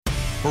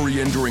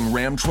Hurry in during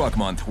Ram Truck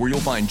Month, where you'll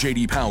find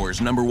J.D. Power's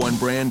 #1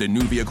 brand and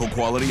new vehicle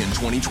quality in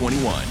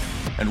 2021.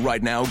 And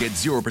right now, get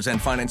 0%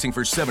 financing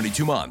for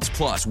 72 months,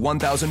 plus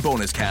 $1,000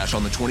 bonus cash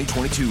on the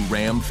 2022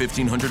 Ram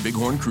 1500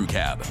 Bighorn Crew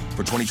Cab.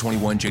 For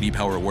 2021 J.D.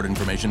 Power award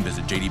information,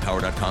 visit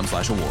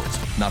jdpower.com/awards.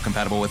 Not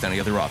compatible with any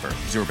other offer.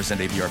 0%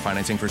 APR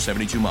financing for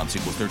 72 months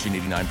equals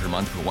 $13.89 per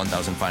month per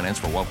 $1,000 finance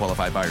for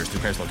well-qualified buyers through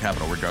Chrysler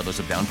Capital, regardless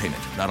of down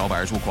payment. Not all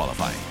buyers will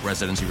qualify.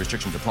 Residency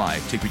restrictions apply.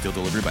 Take retail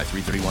delivery by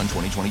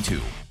 3/31/2022.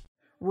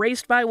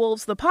 Raised by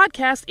Wolves, the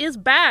podcast, is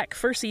back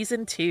for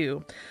Season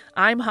 2.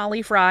 I'm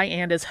Holly Fry,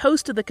 and as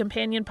host of the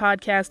companion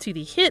podcast to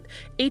the hit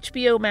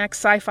HBO Max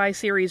sci-fi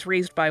series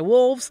Raised by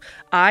Wolves,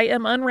 I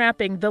am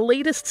unwrapping the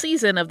latest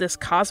season of this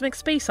cosmic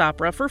space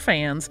opera for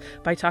fans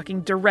by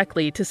talking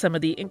directly to some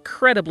of the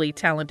incredibly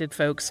talented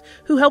folks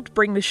who helped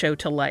bring the show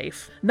to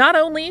life. Not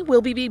only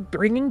will we be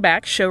bringing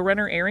back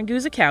showrunner Aaron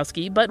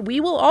Guzikowski, but we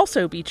will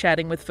also be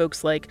chatting with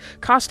folks like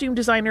costume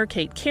designer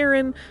Kate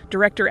Karen,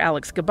 director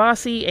Alex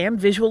Gabassi, and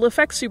visual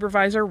effects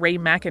supervisor Ray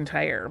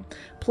McIntyre.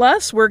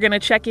 Plus, we're going to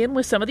check in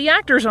with some of the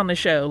actors on the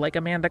show, like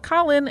Amanda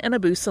Collin and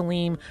Abu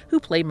Salim, who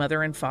play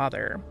mother and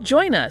father.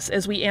 Join us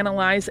as we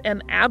analyze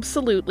an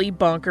absolutely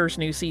bonkers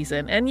new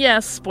season. And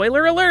yes,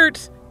 spoiler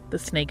alert, the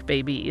snake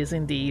baby is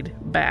indeed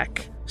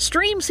back.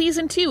 Stream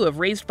Season 2 of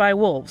Raised by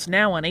Wolves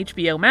now on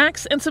HBO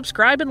Max, and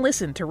subscribe and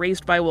listen to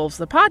Raised by Wolves,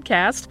 the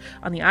podcast,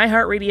 on the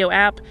iHeartRadio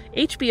app,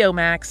 HBO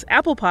Max,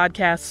 Apple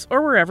Podcasts,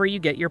 or wherever you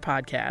get your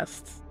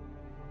podcasts.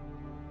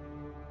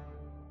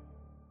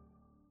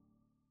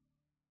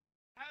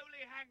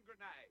 Holy hand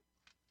grenade.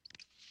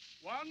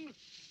 1,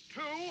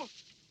 2,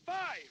 5.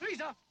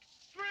 Lisa.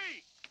 3.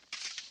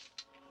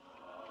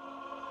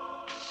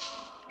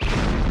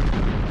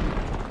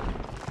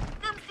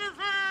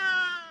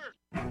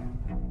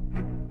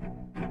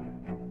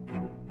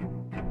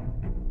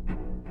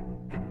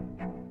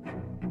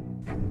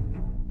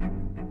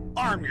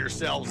 Arm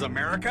yourselves,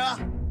 America.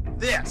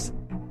 This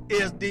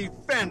is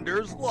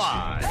Defenders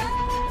Live. Here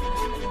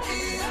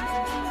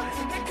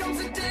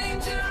comes the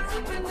danger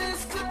up in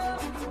this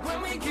club.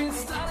 When we get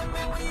started,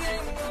 man, we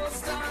ain't gonna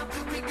stop.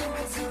 We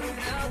gonna turn it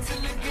out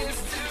till it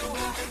gets too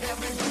hot.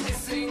 Everybody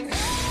sing.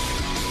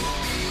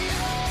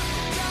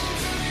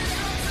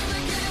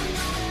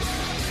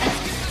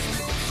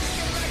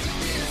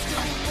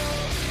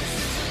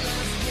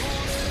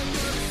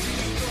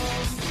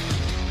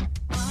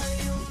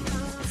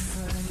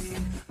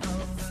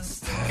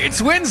 It's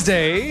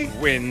Wednesday.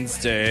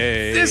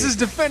 Wednesday. This is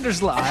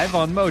Defenders Live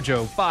on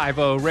Mojo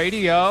 50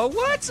 Radio.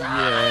 What's up?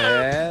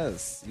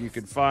 Yes. You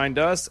can find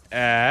us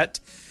at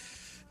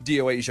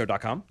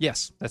DOAEshow.com.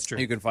 Yes, that's true.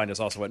 You can find us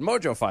also at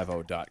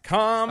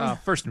Mojo50.com.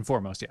 First and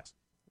foremost, yes.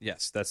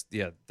 Yes, that's,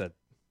 yeah, that.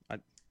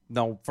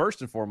 No,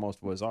 first and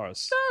foremost was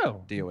ours.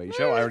 Oh. DOAE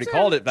Show. I already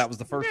called it. That was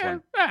the first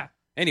one. Ah.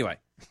 Anyway,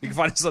 you can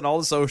find us on all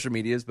the social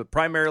medias, but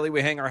primarily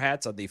we hang our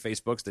hats on the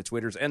Facebooks, the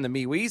Twitters, and the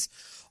MeWes.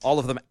 All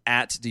of them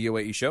at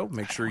DOAE Show.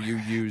 Make sure you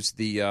use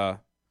the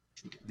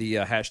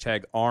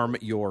hashtag arm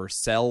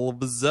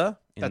yourselves in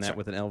That's that right.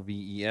 with an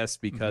LVES,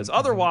 because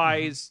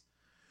otherwise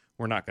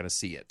we're not going to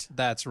see it.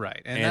 That's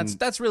right. And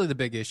that's really the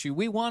big issue.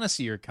 We want to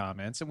see your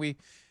comments, and we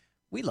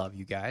love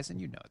you guys, and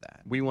you know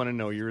that. We want to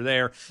know you're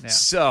there. Yeah.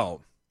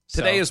 So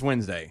today is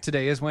Wednesday.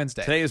 Today is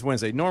Wednesday. Today is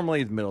Wednesday.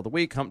 Normally, the middle of the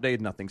week, hump day,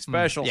 nothing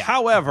special. yeah.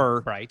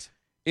 However, Right.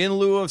 in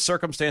lieu of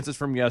circumstances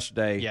from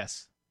yesterday,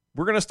 Yes.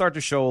 we're going to start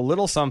to show a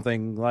little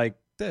something like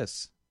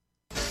this.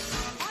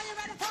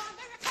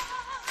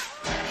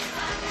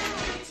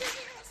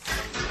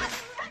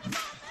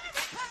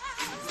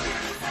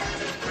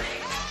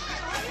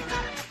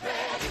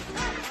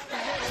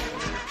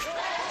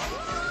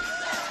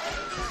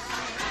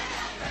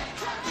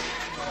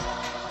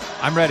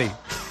 I'm ready.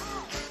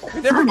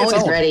 It never I'm gets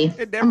always old. ready.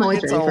 It never I'm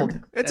always gets ready for old.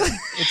 it.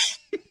 It's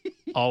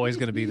Always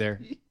going to be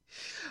there.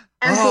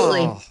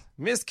 Absolutely. Oh,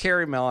 Miss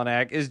Carrie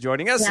Melinak is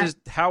joining us. Yeah.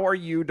 How are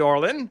you,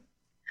 darling?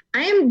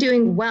 I am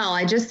doing well.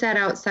 I just sat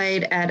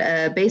outside at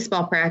a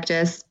baseball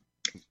practice,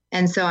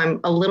 and so I'm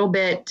a little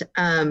bit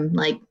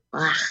like,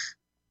 blah,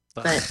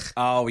 but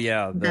Oh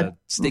yeah, the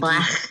sticky,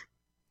 blah.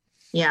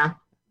 Yeah.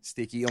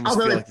 sticky. Almost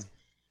Although feel like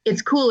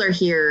it's cooler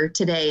here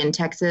today in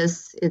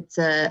Texas. It's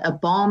a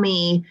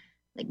balmy,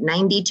 like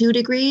 92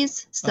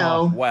 degrees. So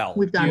Oh, wow.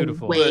 we've gone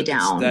Beautiful. way But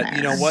down that, there.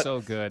 you know what? So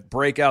good.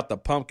 break out the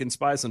pumpkin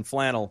spice and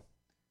flannel.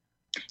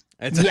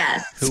 It's,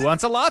 Yes. Who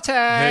wants a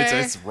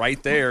latte? it's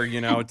right there.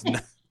 You know, it's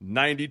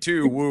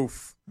 92.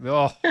 Woof.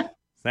 Oh,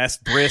 That's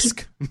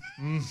brisk.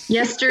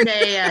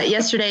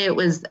 Yesterday it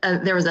was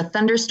there was a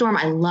thunderstorm.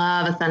 I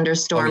love a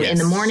thunderstorm Oh, yes. in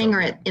the morning So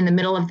or in the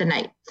middle of the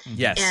night.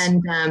 Yes.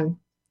 And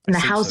the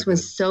seems house so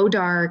was good. so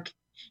dark,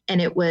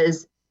 and it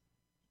was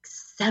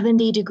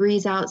 70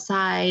 degrees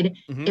outside.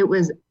 Mhm. It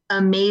was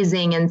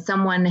amazing. And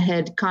someone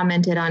had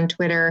commented on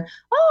Twitter,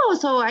 "Oh,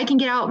 so I can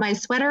get out my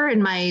sweater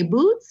and my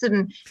boots?"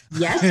 And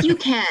yes, you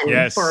can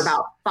Yes. for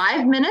about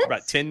 5 minutes.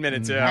 About 10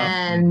 minutes. Mhm.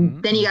 Yeah. And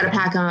Mhm. then you got to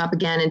pack them up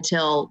again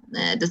until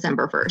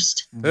December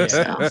 1st.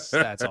 yes,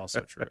 that's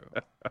also true.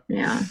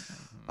 Yeah.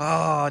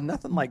 Oh,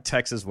 nothing like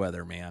Texas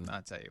weather, man.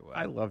 I'll tell you what.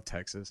 I love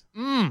Texas.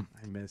 Mm.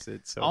 I miss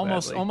it so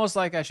Almost badly.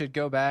 like I should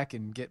go back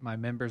and get my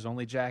members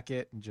only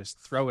jacket and just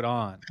throw it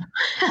on.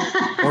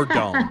 Or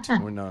don't.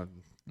 We're not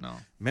No.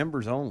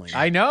 members only.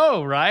 I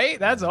know, right?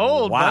 That's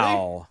old, buddy.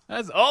 Wow.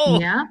 That's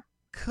old. Yeah.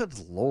 Good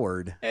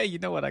Lord. Hey, you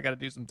know what? I got to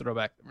do some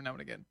throwback every now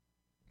and again.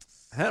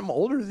 I'm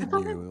older than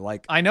you.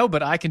 Like, I know,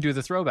 but I can do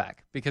the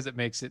throwback because it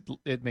makes it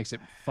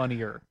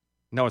funnier.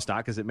 no, it's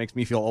not because it makes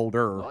me feel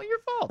older. Well, your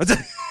fault. It's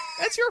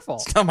That's your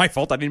fault. not my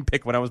fault. I didn't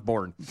pick when I was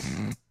born.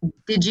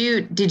 Did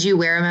you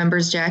wear a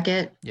member's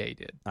jacket? Yeah, you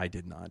did. I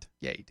did not.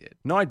 Yeah, you did.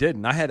 No, I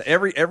didn't. I had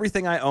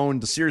everything I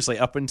owned, seriously,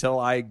 up until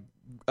I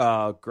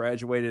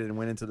graduated and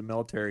went into the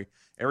military.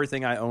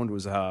 Everything I owned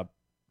was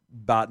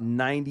about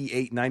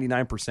 98,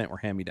 99% were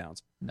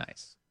hand-me-downs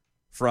Nice.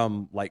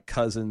 from like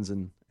cousins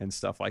and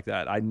stuff like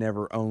that. I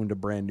never owned a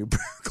brand new pair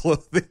of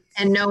clothing.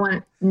 And no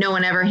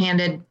one ever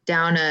handed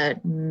down a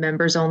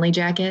members only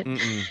jacket.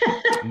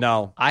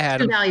 No. I had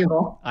Too them.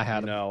 valuable. I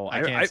had them. No,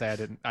 I can't say I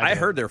didn't. I did.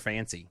 heard they're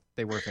fancy.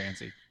 they were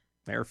fancy.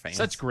 They're fancy.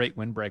 Such great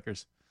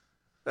windbreakers.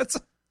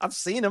 I've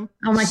seen them.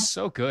 Oh my,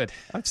 So good.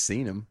 I've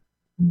seen them.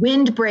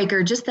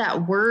 windbreaker! Just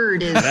that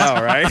word is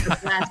No, right? a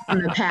blast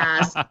from the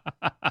past.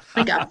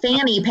 Like a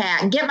fanny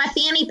pack. Get my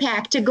fanny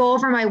pack to go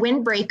over my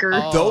windbreaker.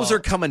 Oh. Those are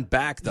coming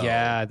back though.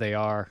 Yeah, they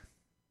are.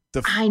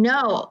 I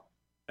know.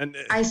 And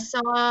I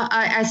saw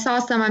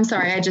some. I'm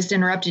sorry, I just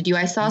interrupted you.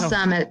 I saw No.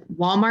 some at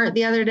Walmart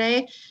the other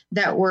day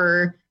that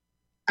were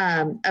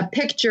a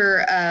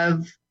picture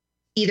of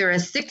either a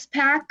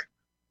 6-pack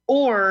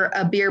or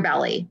a beer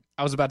belly.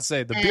 I was about to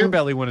say the beer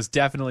belly one is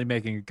definitely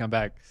making a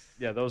comeback.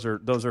 yeah, those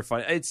are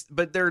fun.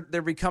 But they're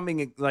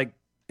becoming like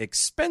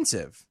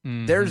expensive.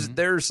 Mhm.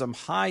 There's some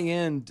high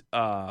end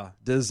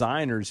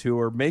designers who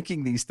are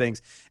making these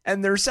things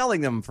and they're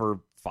selling them for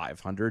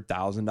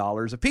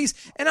 $500,000 a piece.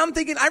 And I'm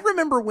thinking, I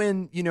remember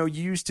when, you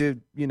used to,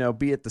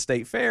 be at the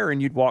state fair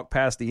and you'd walk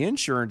past the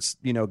insurance,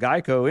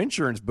 Geico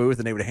insurance booth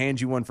and they would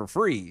hand you one for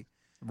free.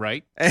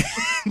 Right?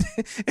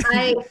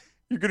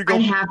 You're going to go. I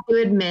have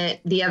to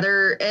admit,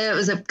 it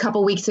was a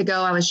couple weeks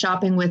ago, I was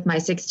shopping with my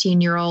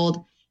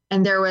 16-year-old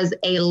and there was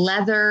a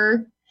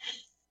leather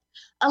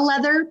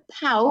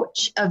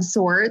pouch of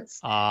sorts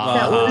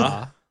that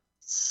was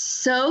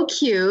so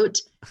cute.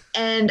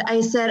 And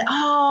I said,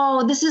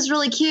 "Oh, this is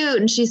really cute."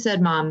 And she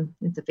said, "Mom,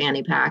 it's a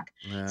fanny pack."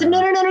 I said, "No.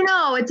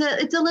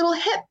 It's a little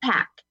hip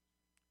pack."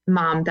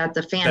 Mom, that's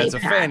a fanny That's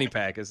pack. a fanny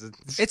pack.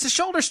 It's a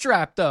shoulder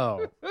strap,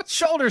 though.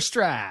 Shoulder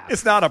strap.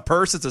 It's not a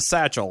purse. It's a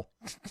satchel.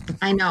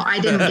 I know. I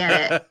didn't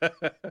get it.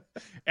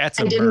 That's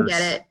a I didn't purse.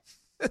 get it.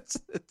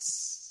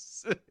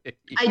 It's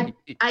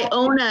I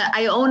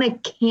own a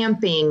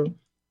camping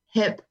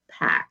hip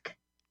pack,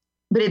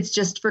 but it's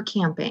just for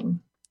camping,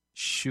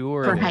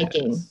 Sure. for it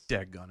hiking. is.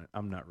 daggone it.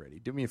 I'm not ready.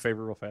 Do me a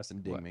favor real fast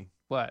and ding What? me.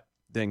 What?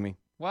 Ding me.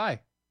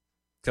 Why?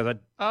 Because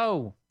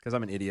Oh.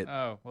 I'm an idiot.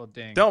 Oh, well,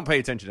 dang. Don't pay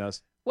attention to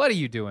us. What are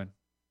you doing?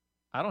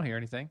 I don't hear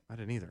anything. I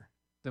didn't either.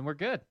 Then we're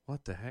good.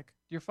 What the heck?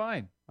 You're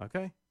fine.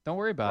 Okay. Don't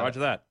worry about Roger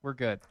it. that. We're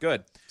good.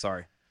 Good.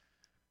 Sorry.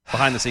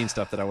 Behind the scenes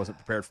stuff that I wasn't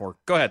prepared for.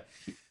 Go ahead.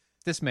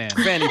 This man.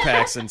 Fanny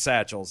packs and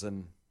satchels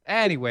and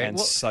Anyway, well,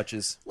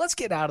 suches. let's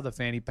get out of the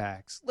fanny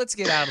packs. Let's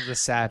get out of the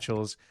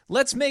satchels.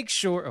 Let's make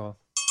sure. Oh,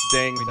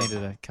 Ding. we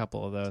needed a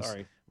couple of those.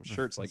 Sorry. My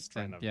shirt's like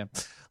trying to. Yeah.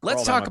 crawl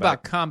Let's down talk my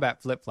about back.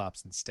 combat flip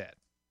flops instead.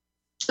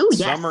 Oh,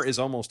 yes. Summer is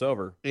almost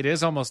over. It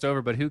is almost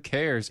over, but who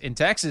cares? In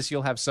Texas,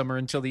 you'll have summer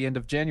until the end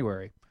of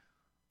January,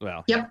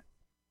 Well. Yep.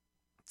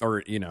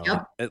 Or,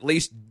 Yep. at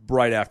least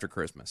right after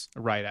Christmas.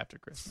 right after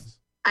Christmas.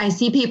 I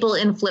see people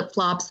in flip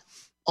flops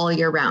all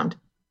year round.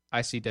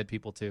 I see dead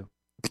people too.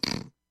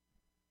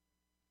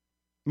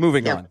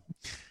 Moving Yep. on.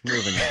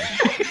 Moving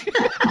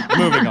on.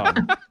 Moving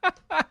on.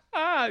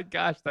 Ah,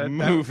 gosh, that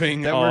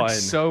Moving that on.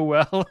 works so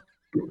well.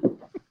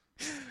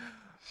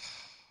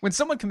 When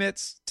someone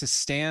commits to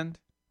stand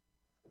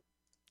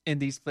in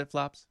these flip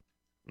flops,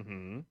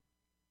 Mm-hmm.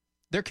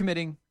 they're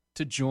committing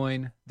to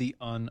join the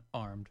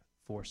unarmed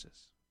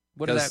forces.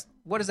 What Because-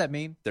 does that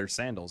mean? They're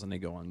sandals and they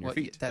go on your Well,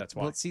 feet. That's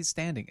why. Well, see,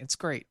 standing. It's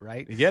great,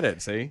 right? You get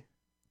it, see?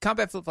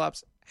 Combat Flip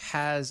Flops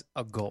has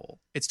a goal.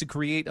 It's to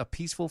create a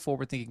peaceful,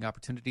 forward-thinking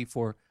opportunity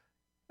for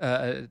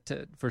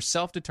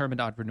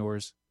self-determined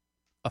entrepreneurs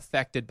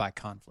affected by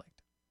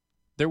conflict.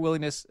 Their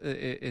willingness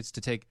is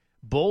to take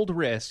bold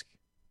risk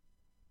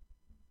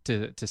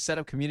to set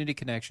up community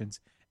connections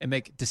and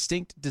make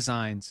distinct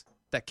designs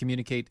that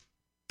communicate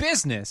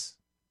business,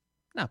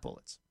 not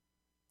bullets.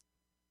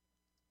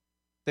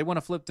 They want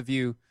to flip the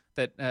view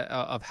that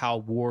of how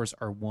wars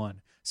are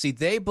won. See,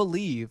 they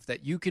believe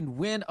that you can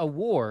win a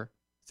war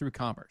through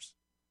commerce,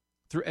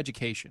 through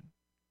education.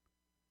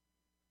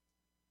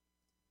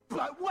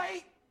 But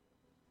wait,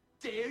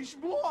 there's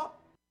more.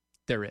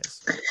 There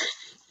is.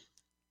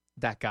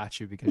 That got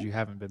you because you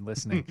haven't been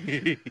listening.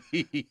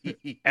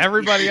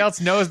 Everybody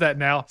else knows that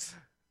now.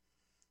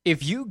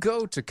 If you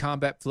go to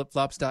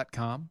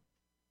combatflipflops.com,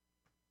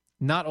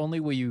 not only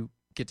will you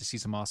get to see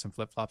some awesome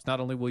flip-flops, not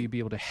only will you be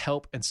able to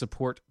help and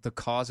support the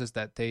causes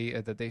that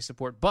they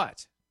support,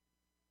 but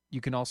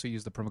you can also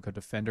use the promo code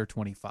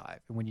Defender25.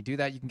 And when you do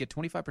that, you can get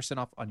 25%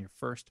 off on your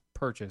first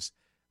purchase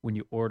when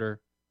you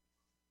order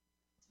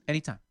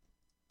anytime.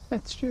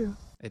 That's true.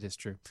 It is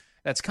true.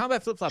 That's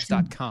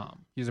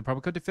combatflipflops.com. Use the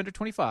promo code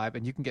Defender25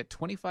 and you can get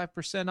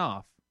 25%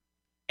 off.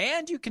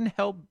 And you can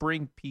help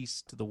bring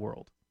peace to the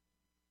world.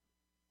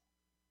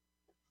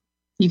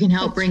 You can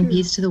help bring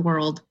peace to the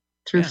world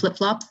through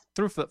flip-flops?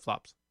 Through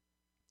flip-flops.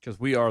 Because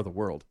we are the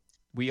world.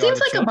 Seems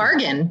like a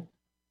bargain.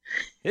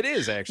 It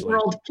is, actually.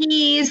 World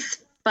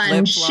peace,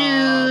 fun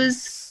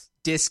shoes.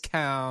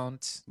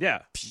 Discount.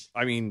 Yeah.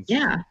 I mean,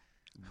 yeah.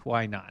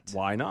 Why not?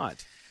 Why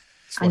not?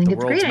 It's I think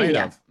it's a great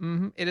idea.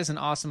 Mm-hmm. It is an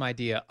awesome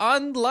idea.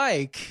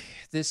 Unlike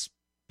this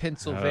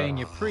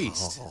Pennsylvania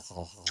priest.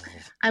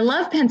 I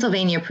love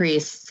Pennsylvania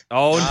priests.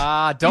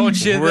 Oh,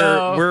 don't you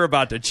though? We're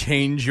about to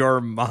change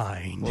your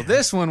mind. Well,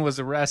 this one was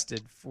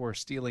arrested for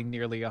stealing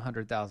nearly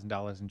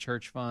 $100,000 in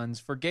church funds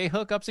for gay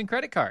hookups and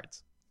credit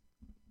cards.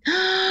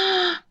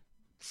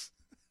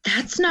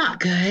 That's not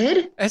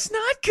good. It's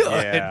not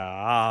good.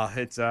 Yeah,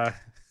 it's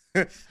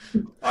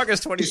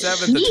August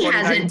 27th. He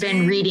hasn't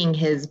been reading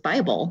his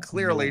Bible.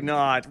 Clearly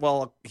not.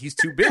 Well, he's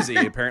too busy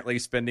apparently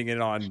spending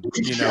it on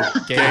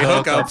gay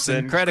hookups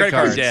and credit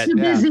card debt. Too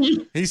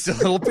busy. He's a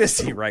little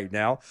busy right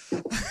now.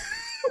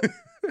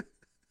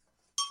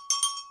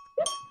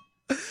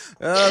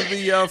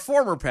 The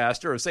former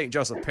pastor of St.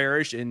 Joseph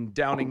Parish in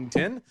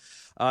Downingtown,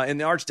 in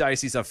the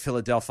Archdiocese of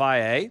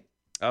Philadelphia,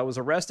 was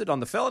arrested on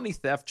the felony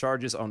theft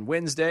charges on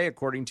Wednesday,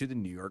 according to the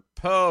New York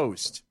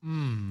Post.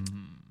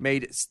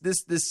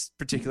 This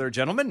particular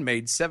gentleman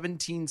made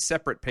 17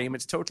 separate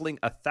payments totaling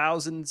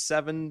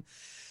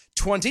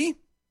 $1,720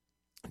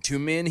 to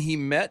men he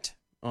met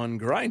on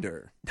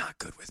Grindr. Not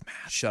good with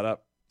math. Shut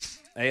up.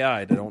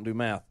 AI, don't do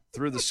math.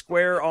 Through the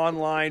Square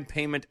online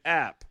payment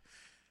app.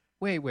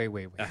 Wait.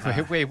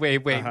 Uh-huh.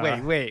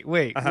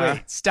 Wait.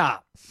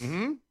 Stop.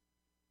 Mm-hmm.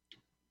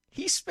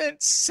 He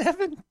spent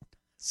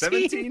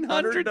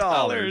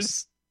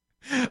 $1,700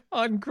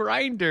 on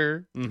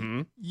Grindr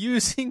mm-hmm.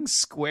 using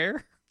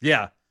Square.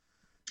 Yeah.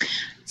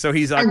 So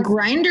he's Are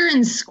Grindr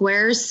and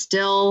Square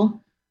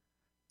still?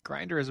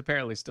 Grindr is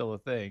apparently still a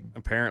thing.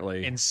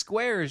 Apparently. And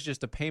Square is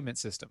just a payment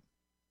system.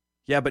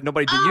 Yeah, but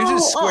nobody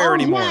uses Square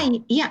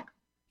anymore. Yeah.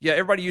 Yeah,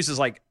 everybody uses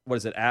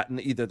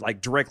either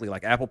like directly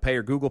like Apple Pay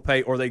or Google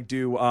Pay, or they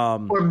do or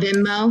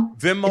Venmo.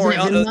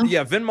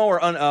 Venmo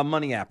or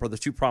Money App are the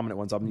two prominent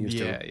ones I'm used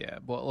to. Yeah.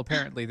 Well,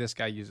 apparently this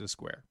guy uses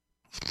Square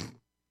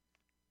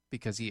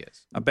because he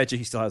is. I bet you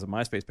he still has a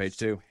MySpace page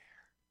too.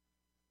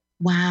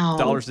 Wow.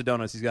 Dollars to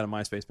Donuts. He's got a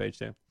MySpace page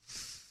too.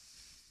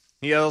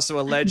 He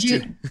also alleged.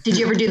 Did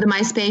you ever do the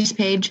MySpace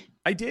page?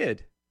 I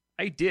did.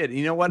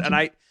 You know what? And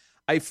I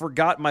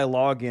forgot my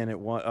login at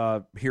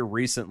here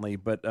recently,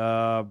 but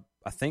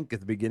I think at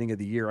the beginning of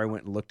the year I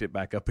went and looked it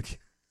back up again.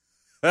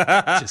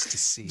 Just to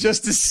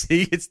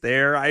see it's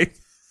there.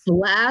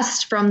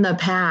 Blast from the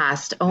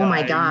past. Oh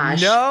my gosh.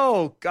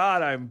 No,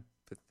 God, I'm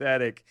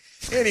pathetic.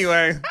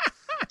 Anyway,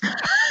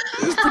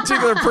 this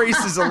particular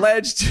priest is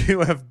alleged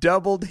to have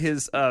doubled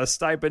his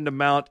stipend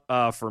amount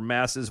for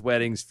masses,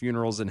 weddings,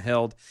 funerals, and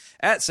held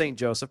at St.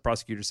 Joseph,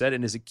 prosecutor said,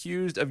 and is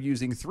accused of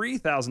using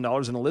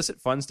 $3,000 in illicit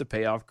funds to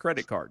pay off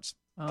credit cards.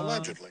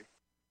 Allegedly.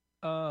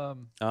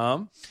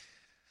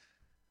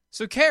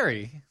 So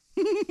Carrie,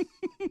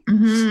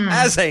 Mm-hmm.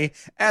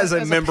 as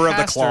a member of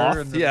the cloth,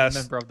 and yes,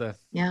 member of the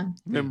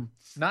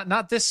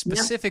not this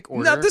specific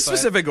order, not this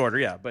specific order,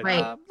 yeah, but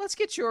right. Let's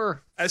get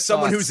your as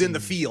someone who's in the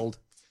field.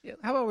 Yeah,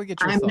 how about we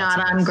get your I'm thoughts not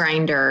on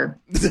Grindr.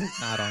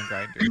 Not on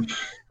Grindr.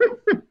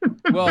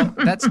 Well,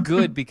 that's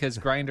good because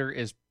Grindr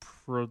is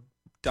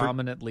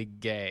predominantly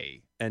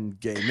gay and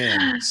gay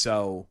men.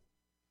 So,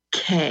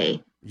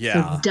 okay,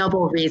 yeah, so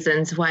double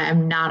reasons why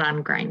I'm not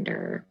on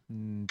Grindr.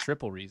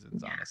 Triple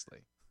reasons, honestly.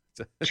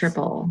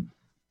 Triple,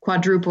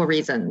 quadruple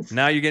reasons.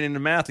 Now you're getting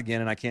into math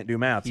again, and I can't do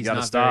math. You got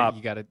to stop.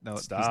 You got to no.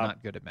 Stop. He's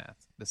not good at math.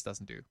 This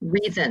doesn't do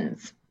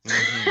reasons.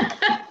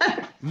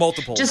 Mm-hmm.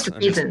 Multiple. Just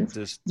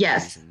reasons.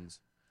 Yes. Reasons.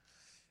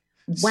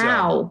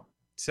 Wow.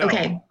 So,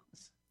 okay.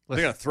 We're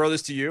gonna throw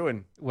this to you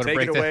and take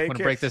it away. Want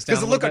to break this down?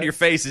 Because the look on your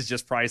face is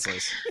just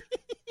priceless.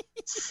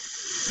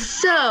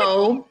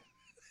 So,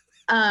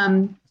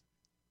 I'm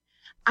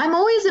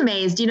always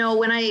amazed. You know,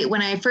 when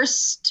I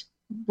first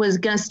was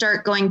going to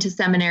start going to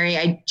seminary,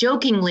 I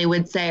jokingly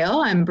would say,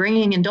 "Oh, I'm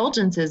bringing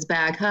indulgences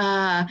back,"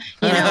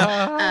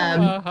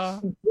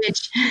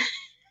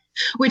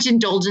 which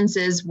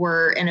indulgences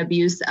were an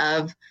abuse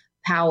of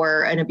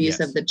power, an abuse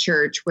of the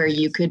church, where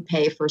you could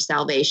pay for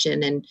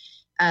salvation, and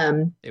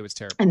it was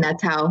terrible. And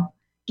that's how.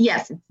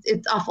 Yes,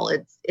 it's awful.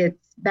 It's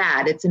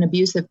bad. It's an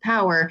abuse of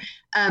power.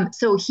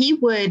 So he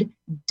would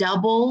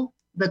double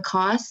the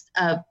cost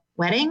of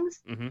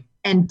weddings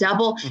and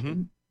double.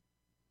 Mm-hmm.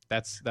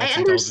 That's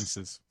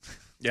indulgences.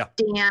 Yeah.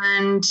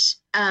 And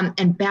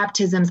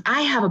baptisms.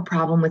 I have a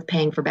problem with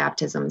paying for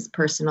baptisms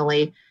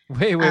personally.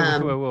 Wait.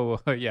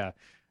 Yeah,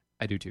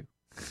 I do too.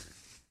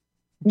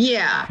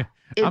 Yeah.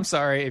 I'm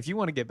sorry. If you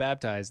want to get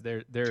baptized,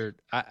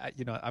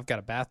 I've got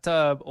a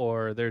bathtub,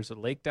 or there's a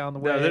lake down the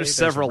way. No, there's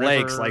several a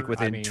river. lakes like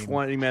within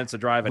 20 minutes of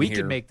driving we here.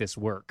 can make this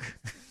work.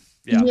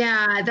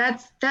 Yeah,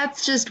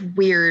 that's just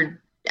weird.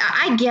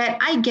 I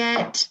get,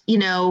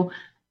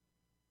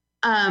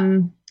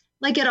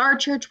 like at our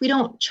church, we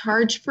don't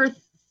charge for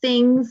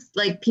things.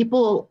 Like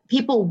people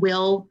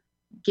will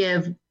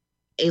give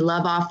a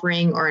love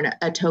offering or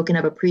a token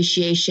of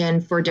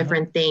appreciation for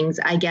different things,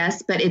 I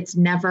guess, but it's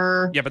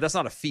never. Yeah, but that's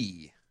not a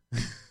fee.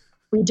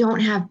 We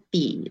don't have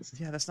fees.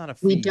 Yeah, that's not a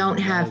fee. We don't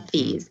have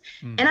fees.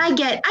 And I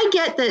get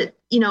that,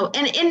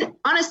 and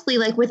honestly,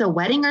 like with a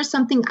wedding or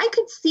something, I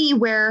could see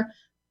where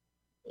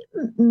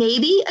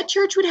maybe a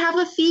church would have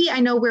a fee.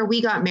 I know where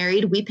we got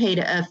married, we paid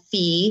a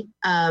fee,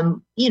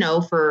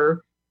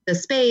 for the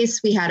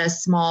space. We had a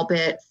small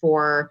bit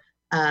for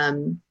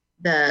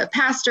the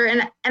pastor,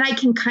 and I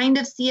can kind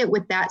of see it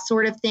with that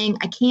sort of thing.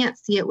 I can't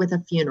see it with a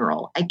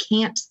funeral. I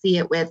can't see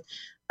it with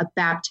a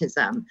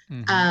baptism.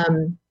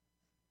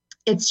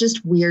 It's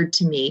just weird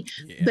to me.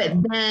 Yeah. But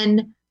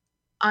then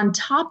on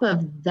top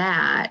of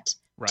that,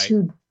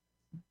 to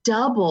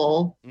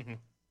double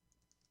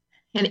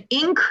and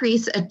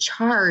increase a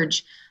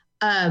charge.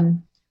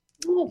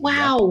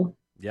 Wow.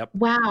 Yep.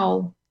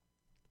 Wow.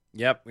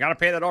 Yep. We got to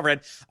pay that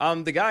overhead.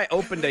 The guy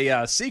opened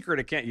a secret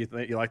account. You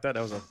like that?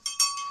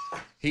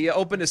 He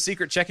opened a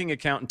secret checking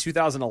account in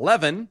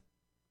 2011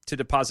 to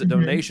deposit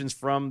donations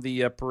from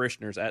the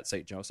parishioners at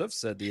St. Joseph's,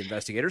 said the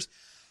investigators.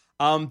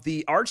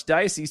 The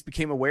archdiocese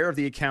became aware of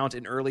the account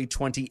in early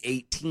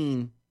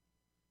 2018.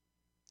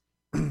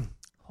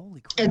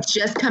 Holy crap. It's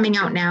just coming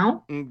out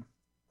now?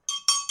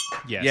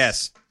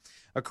 Yes.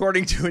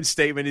 According to his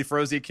statement, he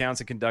froze the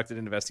accounts and conducted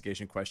an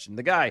investigation, questioned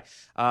the guy.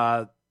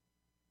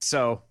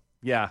 So,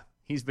 yeah,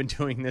 he's been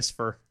doing this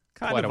for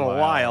quite a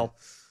while.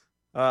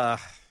 The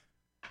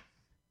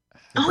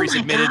priest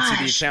admitted to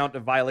the account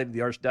of violated the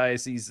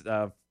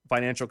archdiocese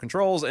financial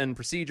controls and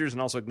procedures,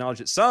 and also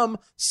acknowledged that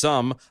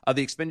some of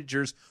the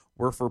expenditures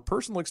were for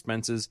personal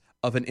expenses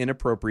of an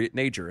inappropriate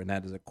nature, and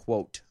that is a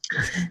quote.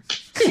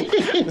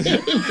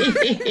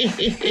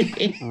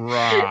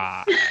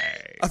 Right.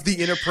 Of the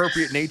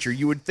inappropriate nature.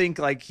 You would think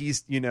like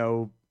he's,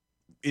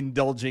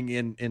 indulging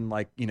in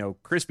like,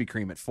 Krispy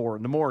Kreme at 4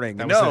 a.m.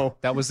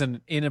 That was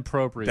an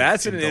inappropriate.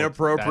 That's an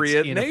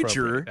inappropriate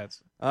nature.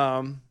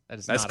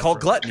 That's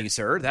called gluttony,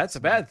 sir. That's a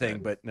bad thing,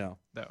 but no.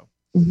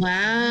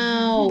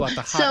 Wow. But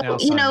the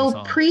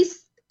hot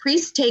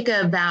priests take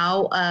a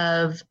vow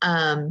of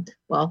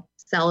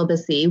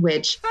celibacy,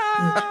 which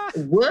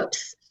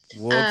whoops.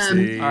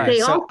 Whoopsie. All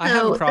right, I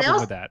have a problem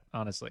with that,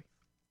 honestly.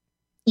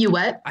 You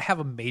what? I have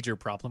a major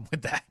problem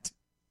with that.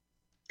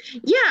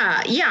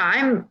 Yeah.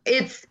 I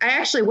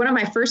actually, one of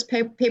my first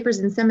papers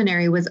in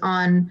seminary was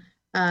on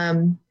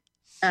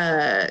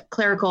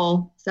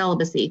clerical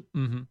celibacy.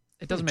 Mm-hmm.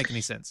 It doesn't make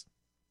any sense.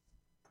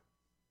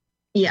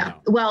 Yeah.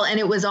 No. Well, and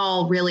it was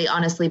all really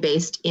honestly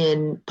based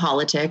in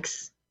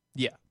politics.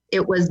 Yeah.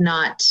 It was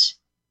not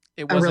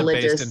a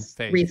religious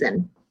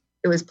reason.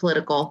 It was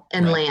political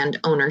and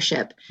land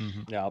ownership.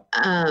 Mm-hmm. Yeah.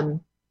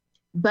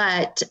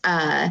 But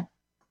I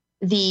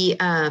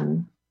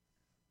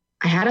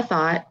had a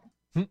thought.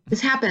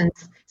 This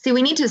happens. See,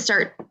 we need to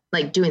start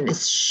like doing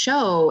this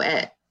show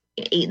at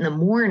 8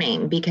 a.m. or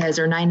 9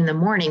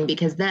 a.m,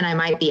 because then I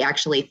might be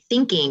actually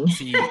thinking.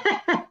 See,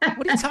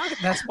 what are you talking?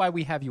 That's why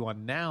we have you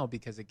on now,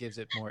 because it gives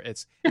it more.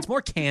 It's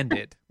more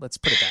candid. Let's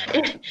put it that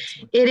way.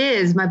 It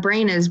is. My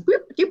brain is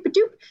whoop doop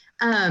doop.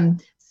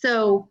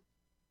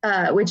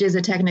 Which is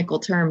a technical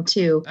term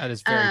too. That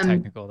is very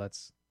technical.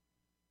 That's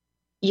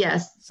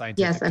scientific.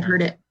 Yes, I've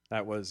heard it.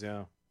 That was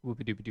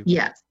Whoopie doopie doop.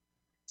 Yes.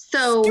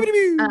 So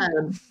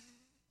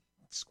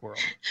squirrel.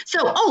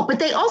 So but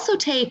they also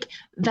take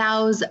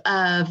vows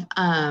of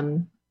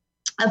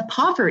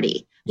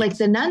poverty, like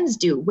the nuns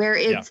do, where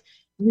it's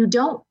you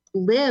don't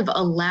live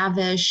a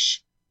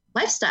lavish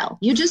lifestyle.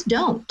 You just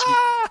don't.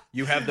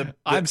 You have the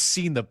I've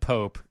seen the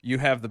Pope. You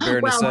have the bare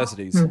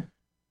necessities,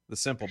 the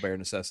simple bare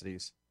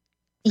necessities.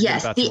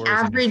 Yes, the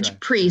average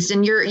priest,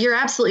 and you're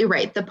absolutely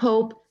right. The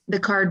Pope, the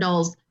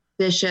cardinals,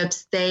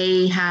 bishops,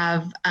 they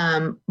have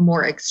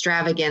more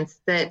extravagance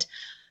that,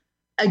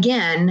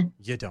 again,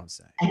 you don't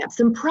say. I have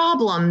some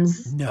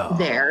problems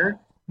there.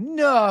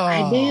 No.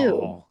 I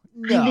do.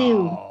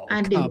 No.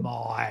 I do. Come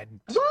on.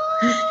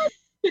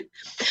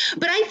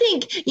 But I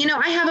think,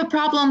 I have a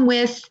problem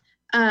with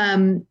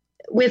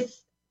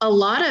a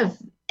lot of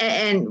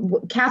and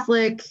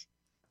Catholic,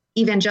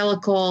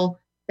 evangelical,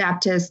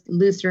 Baptist,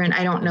 Lutheran.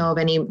 I don't know of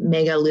any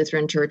mega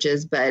Lutheran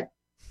churches, but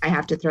I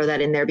have to throw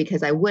that in there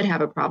because I would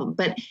have a problem.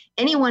 But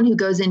anyone who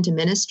goes into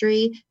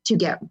ministry to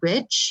get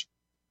rich,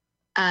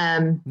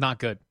 not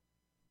good.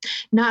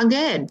 Not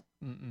good.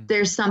 Mm-mm.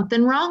 There's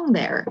something wrong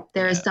there.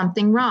 There is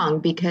something wrong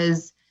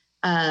because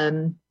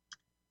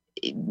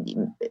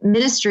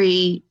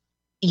ministry,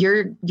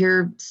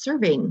 you're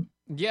serving.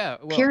 Yeah.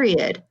 Well,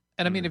 period.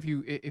 And I mean, if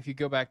you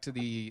go back to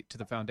the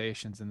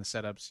foundations and the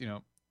setups,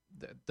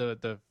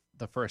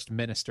 the first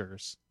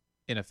ministers,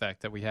 in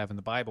effect, that we have in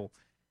the Bible,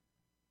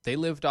 they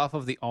lived off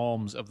of the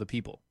alms of the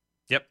people.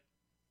 Yep.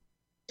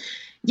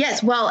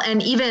 Yes, well,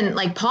 and even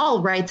like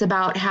Paul writes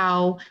about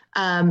how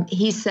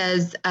he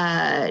says to,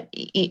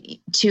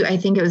 I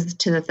think it was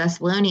to the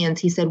Thessalonians,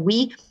 he said,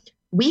 we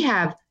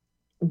have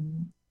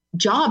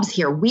jobs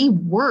here. We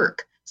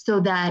work so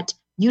that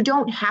you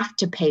don't have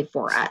to pay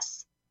for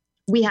us.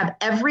 We have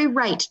every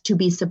right to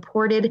be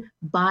supported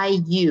by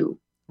you.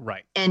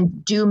 Right.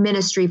 And do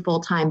ministry full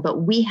time,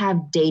 but we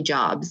have day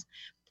jobs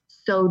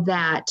so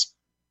that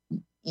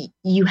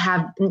you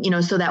have,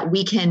 so that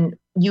we can,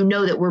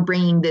 that we're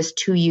bringing this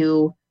to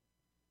you.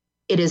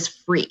 It is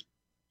free.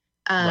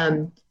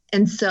 Right.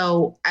 And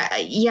so,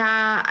 I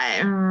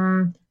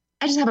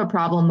just have a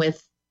problem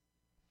with,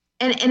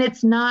 and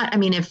it's not,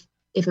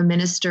 if a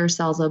minister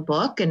sells a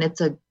book and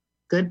it's a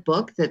good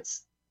book,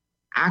 that's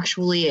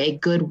actually a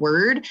good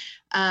word.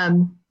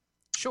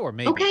 Sure.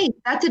 Maybe. Okay.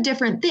 That's a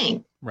different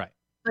thing. Right.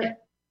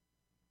 But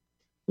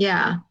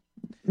yeah,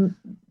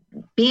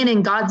 being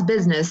in God's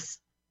business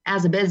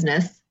as a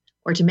business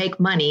or to make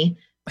money.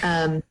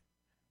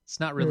 It's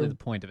not really the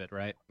point of it,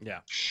 right? Yeah.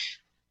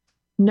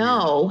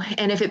 No.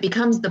 And if it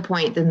becomes the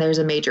point, then there's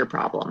a major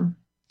problem.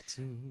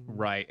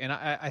 Right. And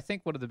I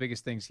think one of the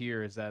biggest things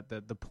here is that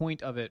the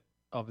point of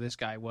this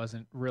guy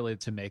wasn't really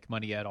to make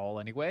money at all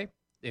anyway.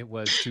 It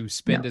was to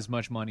spend as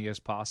much money as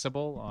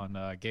possible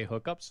on gay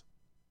hookups.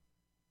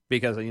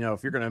 Because,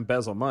 if you're going to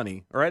embezzle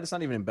money, all right, it's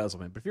not even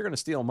embezzlement, but if you're going to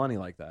steal money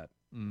like that,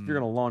 if you're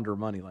going to launder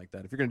money like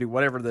that, if you're going to do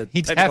whatever the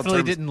He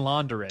definitely didn't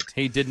launder it.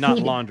 He did not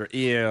launder.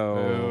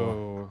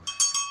 Ew.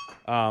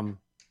 Oh.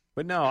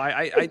 But no,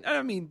 I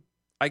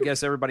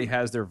guess everybody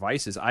has their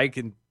vices. I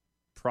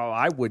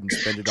wouldn't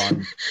spend it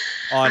on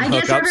I hookups.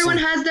 guess everyone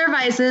has their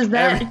vices.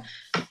 That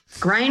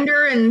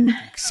Grinder and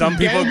some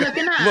people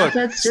hooking up. Look,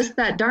 that's just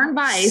that darn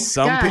vice.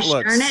 Some Darn it.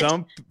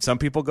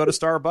 people go to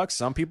Starbucks.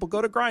 Some people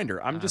go to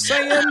Grinder. I'm just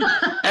saying,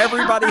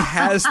 everybody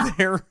has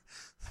their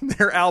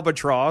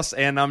albatross,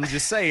 and I'm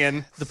just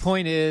saying. The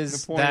point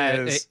is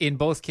that in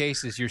both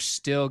cases, you're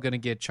still going to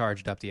get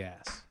charged up the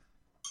ass.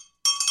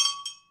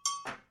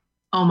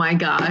 Oh my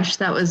gosh,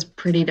 that was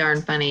pretty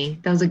darn funny.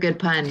 That was a good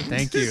pun.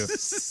 Thank you.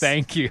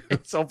 Thank you.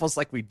 It's almost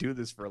like we do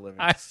this for a living.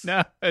 I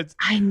know.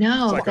 I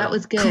know. Like that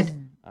was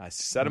good. I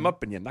set them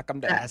up and you knock them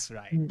down. That's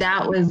right.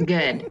 That was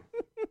good.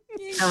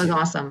 That was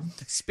awesome.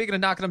 Speaking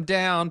of knocking them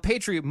down,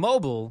 Patriot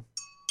Mobile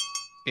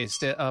is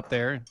still up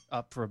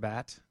for a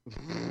bat.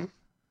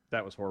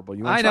 That was horrible.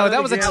 I know,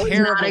 that was a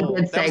terrible. Not a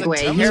good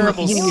segue.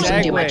 Terrible you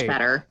should do much segue.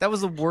 better. That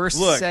was the worst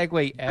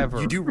segue ever.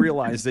 You do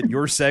realize that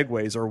your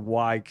segues are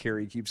why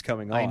Carrie keeps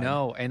coming on. I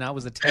know, and I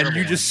was a terrible And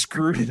you just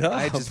screwed it up.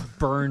 I just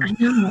burned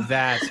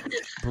that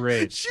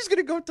bridge. She's going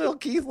to go tell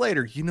Keith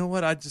later. You know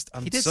what? I'm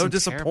so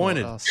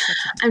disappointed.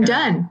 I'm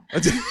done.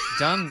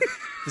 Done.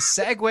 The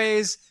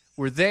segues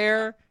were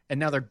there, and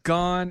now they're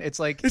gone. It's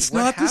like, it's what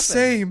not happened? the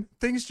same.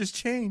 Things just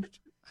changed.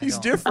 He's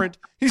different.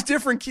 He's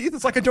different, Keith.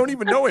 It's like I don't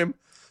even know him.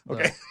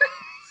 Okay. Look,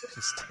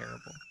 just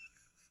terrible.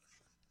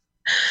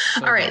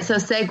 All right, so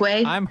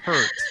segue. I'm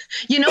hurt.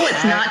 You know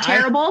what's not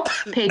terrible?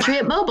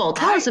 Patriot Mobile.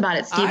 Tell us about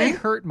it, Steven. I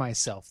hurt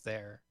myself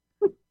there.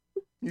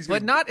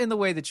 But not in the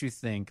way that you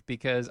think,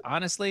 because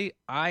honestly,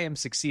 I am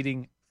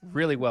succeeding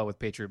really well with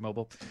Patriot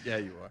Mobile. Yeah,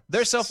 you are.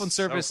 Their cell phone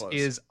service close.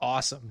 is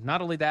awesome.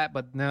 Not only that,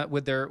 but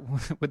with their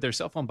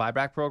cell phone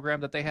buyback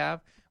program that they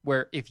have,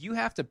 where if you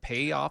have to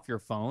pay off your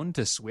phone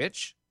to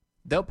switch,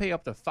 they'll pay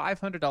up to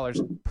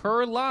 $500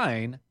 per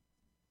line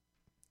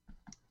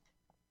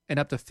and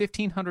up to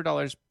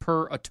 $1,500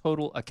 per a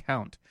total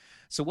account.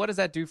 So what does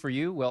that do for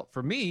you? Well,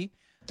 for me,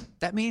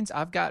 that means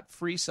I've got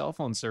free cell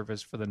phone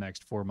service for the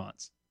next 4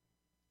 months.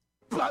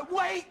 But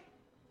wait,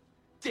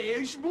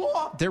 there's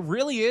more. There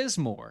really is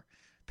more.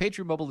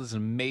 Patriot Mobile is an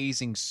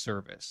amazing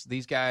service.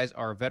 These guys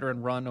are a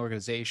veteran-run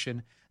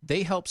organization.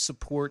 They help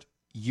support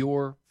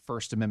your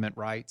First Amendment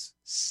rights,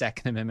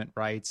 Second Amendment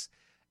rights,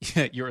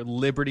 your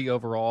liberty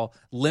overall,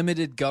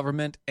 limited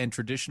government, and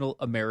traditional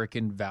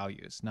American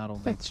values.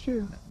 That's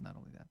true. Not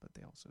only that, but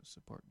they also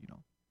support,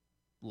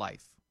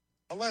 life.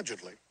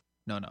 Allegedly.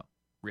 No,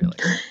 really.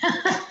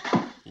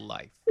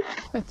 Life.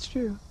 That's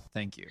true.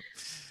 Thank you.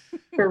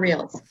 For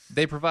reals.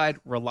 They provide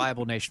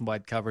reliable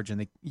nationwide coverage,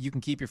 and you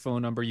can keep your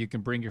phone number. You can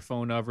bring your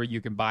phone over.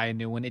 You can buy a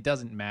new one. It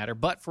doesn't matter.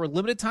 But for a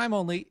limited time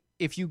only,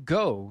 if you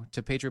go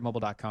to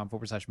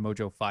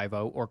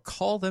patriotmobile.com/mojo50 or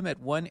call them at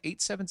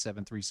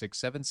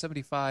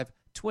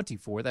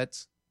 1-877-367-7524.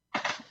 That's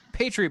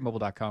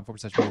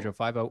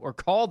patriotmobile.com/mojo50 or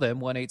call them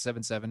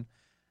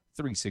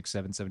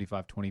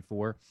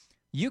 1-877-367-7524.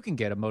 You can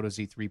get a Moto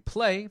Z3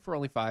 Play for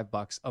only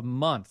 $5 a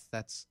month.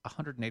 That's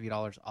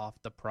 $180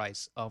 off the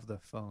price of the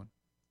phone.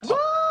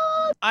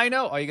 What? I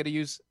know. All you got to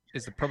use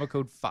is the promo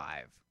code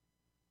 5.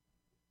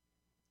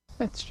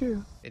 That's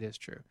true. It is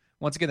true.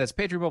 Once again, that's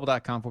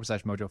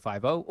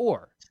patriotmobile.com/mojo50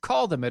 or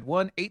call them at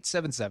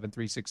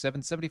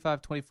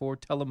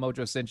 1-877-367-7524. Tell them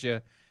Mojo sent you.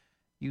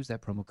 Use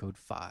that promo code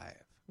 5.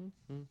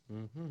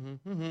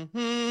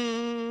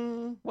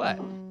 What?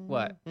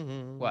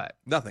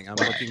 Nothing. I'm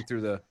looking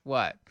through the...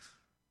 What?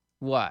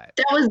 That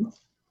was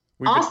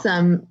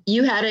awesome.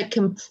 You had a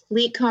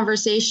complete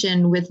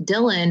conversation with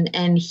Dylan,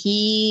 and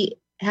he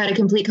had a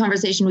complete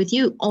conversation with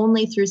you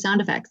only through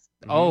sound effects.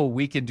 Oh,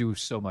 we can do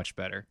so much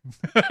better.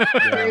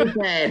 Very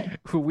good.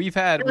 We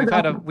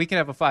can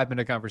have a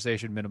 5-minute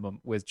conversation minimum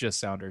with just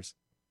sounders.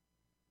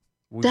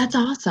 That's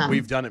awesome.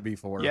 We've done it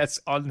before. Yes,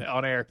 on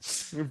air.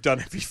 We've done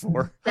it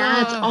before.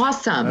 That's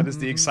awesome. That is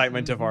the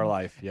excitement of our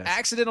life. Yes.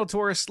 Accidental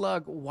Taurus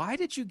Slug, why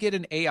did you get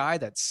an AI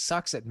that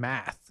sucks at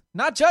math?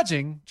 Not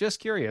judging,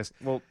 just curious.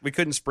 Well, we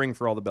couldn't spring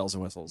for all the bells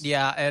and whistles.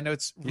 Yeah, and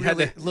it's You had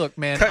really, to look,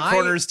 man. Cut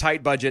corners,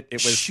 tight budget.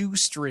 It was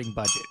shoestring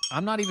budget.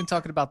 I'm not even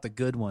talking about the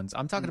good ones.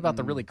 I'm talking about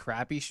the really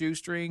crappy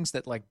shoestrings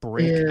that like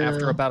break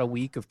after about a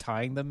week of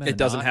tying them. In It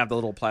doesn't have the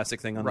little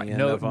plastic thing on the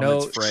end of them.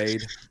 It's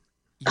frayed.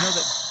 You know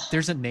that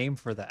there's a name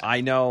for that.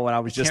 I know, and I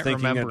was just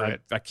thinking, remember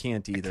it. I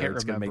can't either.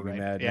 It's going to make me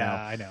mad yeah, now.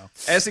 I know.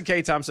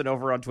 SNK Thompson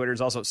over on Twitter is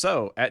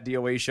also, at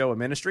DOA Show a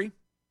ministry?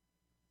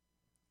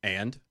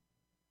 And?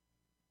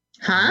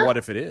 Huh? What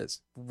if it is?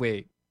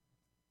 Wait.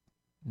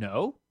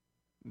 No?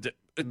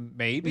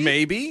 Maybe?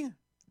 Maybe?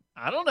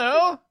 I don't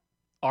know.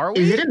 Are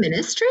we? Is it a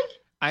ministry?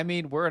 I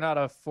mean, we're not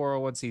a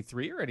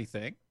 401c3 or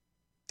anything.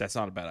 That's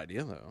not a bad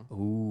idea, though.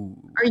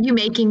 Ooh. Are you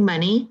making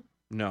money?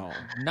 No.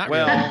 Not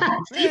well,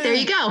 See, there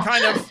you go.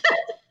 Kind of.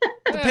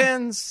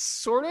 Depends.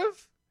 Sort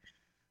of.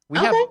 We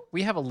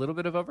have a little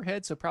bit of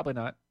overhead, so probably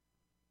not.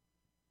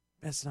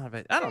 That's not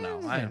bad. I don't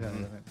know.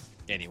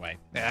 Anyway.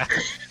 Yeah.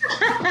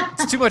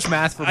 It's too much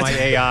math for my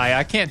AI.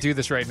 I can't do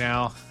this right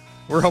now.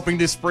 We're hoping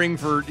to spring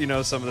for,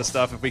 some of the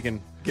stuff if we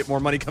can get more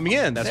money coming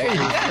in. That's what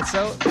yeah,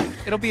 so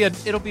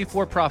it'll be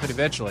for profit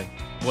eventually.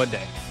 One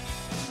day.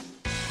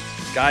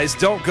 Guys,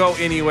 don't go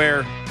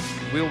anywhere.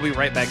 We'll be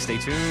right back. Stay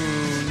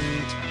tuned.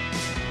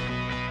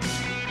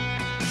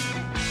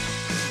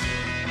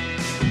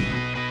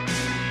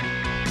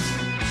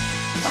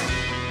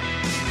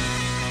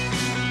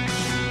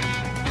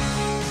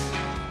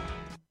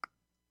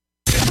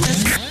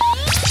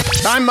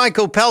 I'm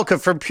Michael Pelka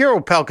from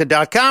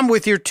PureOpelka.com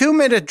with your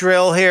 2-minute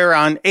drill here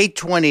on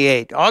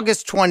 8/28,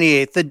 August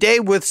 28th, the day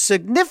with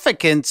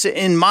significance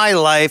in my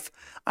life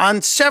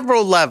on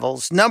several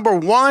levels. Number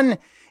one,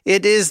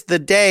 it is the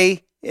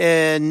day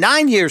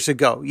 9 years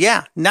ago.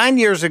 Yeah, 9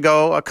 years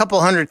ago, a couple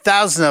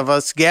 100,000 of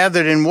us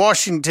gathered in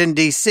Washington,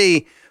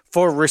 D.C.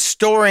 for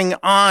Restoring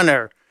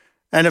Honor,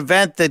 an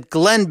event that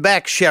Glenn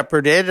Beck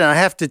shepherded, and I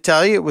have to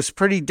tell you, it was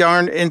pretty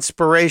darn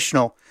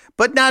inspirational,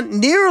 but not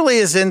nearly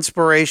as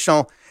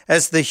inspirational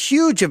as the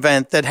huge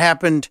event that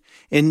happened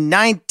in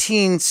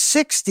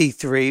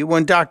 1963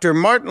 when Dr.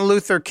 Martin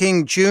Luther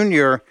King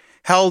Jr.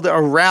 held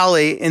a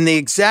rally in the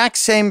exact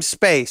same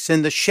space,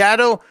 in the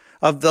shadow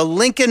of the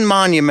Lincoln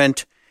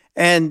Monument,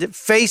 and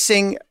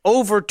facing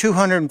over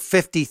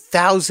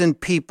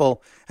 250,000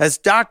 people as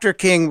Dr.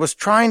 King was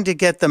trying to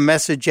get the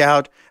message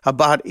out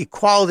about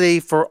equality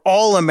for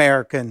all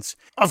Americans.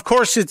 Of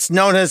course, it's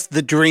known as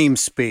the Dream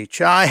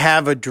Speech. I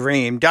have a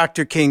dream,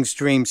 Dr. King's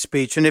Dream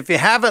Speech. And if you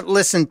haven't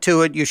listened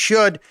to it, you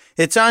should.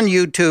 It's on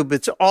YouTube.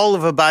 It's all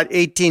of about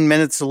 18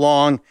 minutes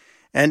long.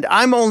 And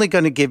I'm only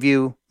going to give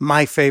you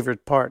my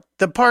favorite part,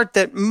 the part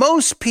that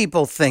most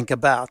people think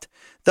about,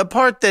 the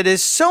part that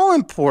is so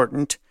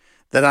important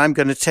that I'm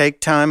going to take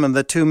time on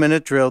the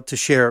 2-minute drill to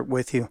share it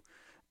with you.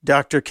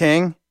 Dr.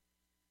 King,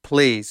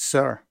 please,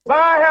 sir.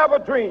 I have a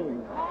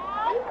dream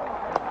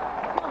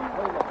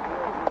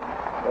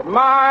that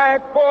my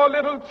 4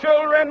 little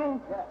children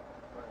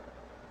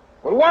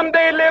will one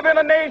day live in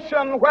a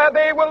nation where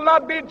they will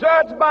not be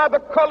judged by the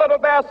color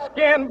of their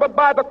skin, but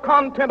by the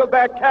content of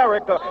their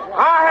character.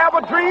 I have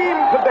a dream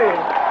today.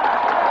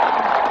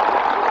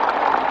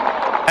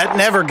 That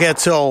never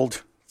gets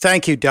old.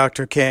 Thank you,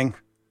 Dr. King.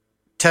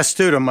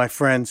 Testudo, my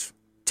friends.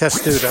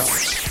 Testudo.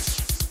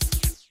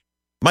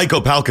 Mike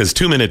Opelka's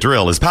 2-minute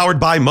drill is powered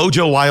by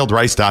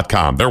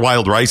MojoWildRice.com. Their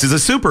wild rice is a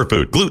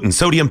superfood, gluten,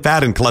 sodium,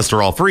 fat, and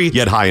cholesterol-free,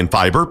 yet high in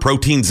fiber,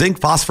 protein,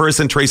 zinc, phosphorus,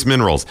 and trace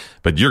minerals.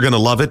 But you're going to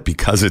love it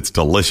because it's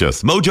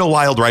delicious.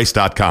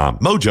 MojoWildRice.com.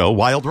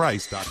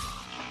 MojoWildRice.com.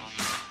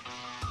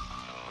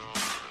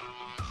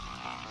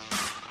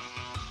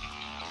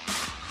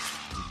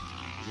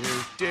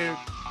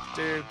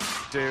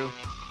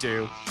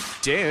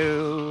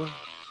 Do.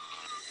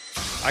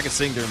 I could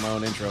sing during my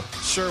own intro.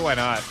 Sure, why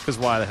not? Because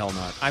why the hell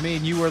not? I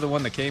mean, you were the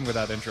one that came with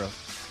that intro.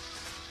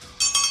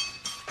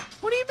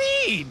 What do you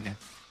mean?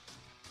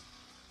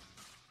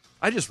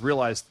 I just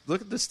realized,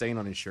 look at the stain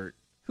on his shirt.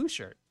 Whose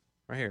shirt?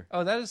 Right here.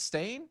 Oh, that is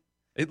stain?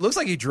 It looks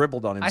like he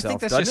dribbled on himself. I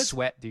think that's doesn't just it?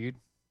 sweat, dude.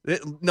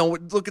 No,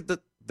 look at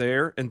the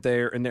there and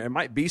there and there. It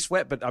might be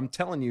sweat, but I'm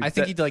telling you, I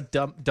think he like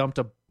dumped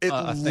a thing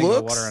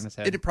of water on his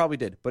head. It probably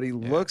did, but he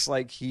looks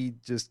like he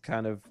just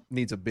kind of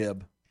needs a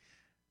bib.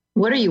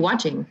 What are you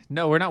watching?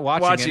 No, we're not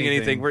watching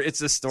anything. It's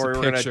a story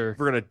we're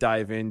gonna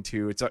dive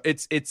into.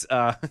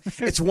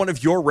 It's one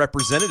of your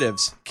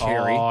representatives,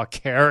 Carrie. Oh,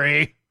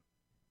 Carrie.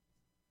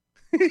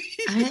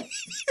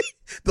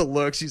 The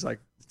look, she's like,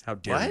 "How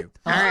dare you?"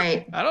 All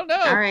right. I don't know.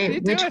 All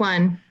right. Which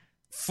one?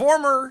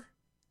 Former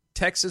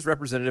Texas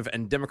representative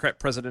and Democrat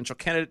presidential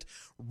candidate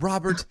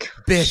Robert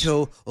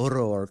Beto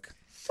O'Rourke.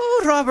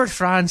 Oh, Robert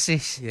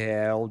Francis.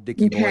 Yeah, old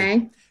Dickie Okay.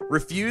 boy.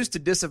 Refused to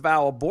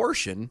disavow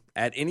abortion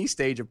at any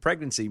stage of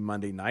pregnancy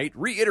Monday night,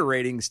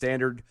 reiterating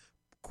standard,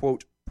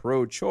 quote,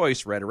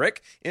 pro-choice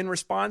rhetoric in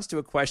response to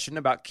a question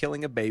about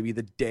killing a baby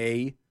the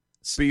day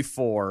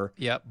before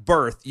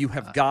birth. You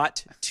have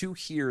got to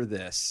hear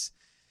this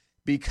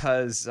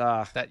because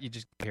that you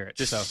just hear it.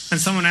 And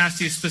someone asked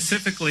you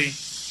specifically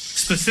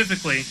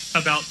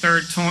about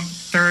third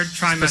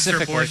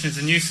trimester abortions,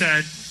 and you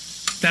said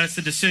that it's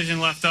a decision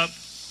left up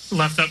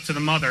to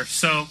the mother.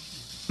 So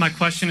my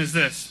question is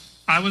this.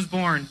 I was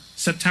born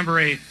September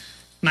 8th,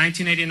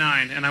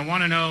 1989, and I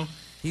want to know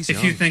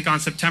if you think on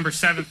September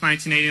 7th,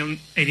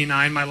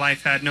 1989, my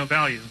life had no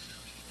value.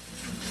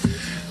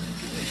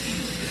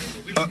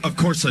 Of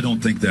course, I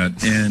don't think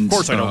that. And of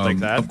course, I don't think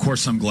that. Of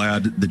course, I'm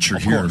glad that you're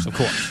here. Of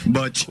course.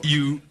 But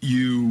you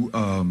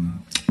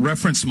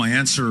referenced my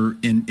answer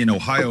in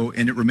Ohio,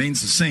 and it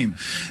remains the same.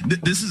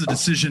 This is a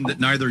decision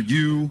that neither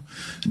you,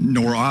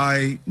 nor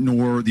I,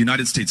 nor the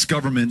United States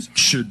government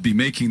should be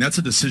making. That's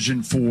a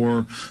decision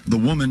for the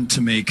woman to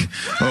make.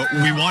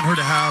 We want her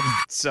to have.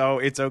 So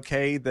it's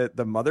okay that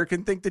the mother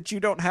can think that you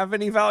don't have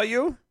any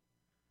value?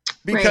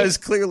 Because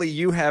clearly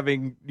you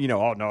having,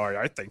 oh no,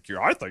 I think you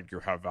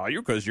have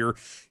value because you're,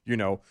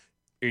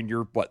 in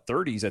your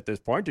 30s at this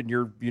point, and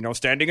you're,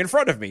 standing in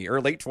front of me,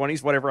 or late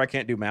 20s, whatever. I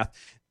can't do math.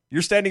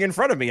 You're standing in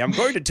front of me. I'm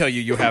going to tell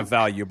you have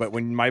value, but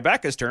when my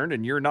back is turned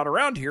and you're not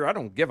around here, I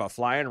don't give a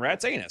flying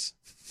rat's anus.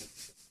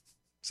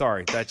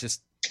 Sorry, that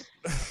just.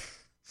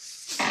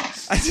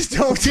 I just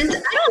don't. I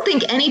don't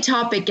think any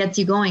topic gets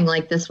you going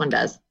like this one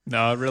does.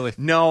 No, really.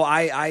 No,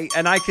 I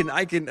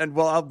can, and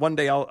well, one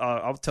day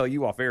I'll tell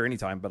you off air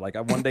anytime, but like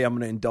one day I'm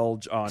going to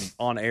indulge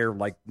on air,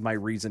 like my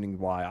reasoning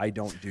why I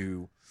don't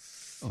do.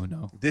 Oh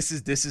no. This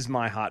is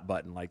my hot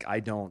button. Like I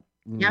don't.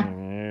 Yeah.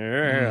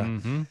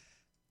 Mm-hmm.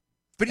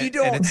 But you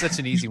don't. And it's such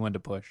an easy one to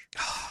push.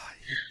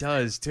 He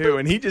does too.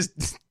 And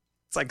it's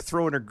like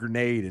throwing a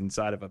grenade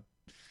inside of a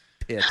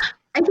pit.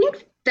 I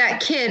think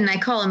that kid, and I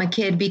call him a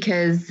kid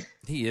because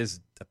he is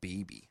a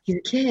baby. He's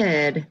a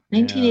kid.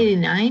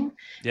 1989.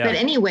 Yeah. But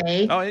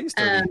anyway. Oh, he's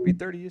 30. He'll be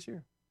 30 this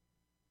year.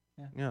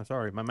 Yeah,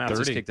 sorry. My math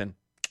just kicked in.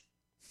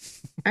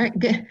 All right,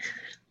 good.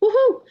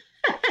 Woohoo.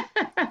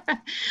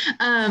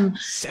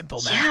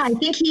 Simple math. Yeah, I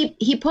think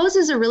he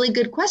poses a really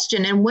good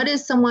question. And what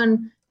is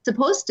someone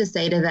supposed to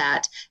say to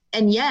that?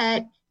 And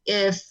yet,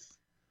 if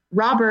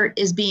Robert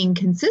is being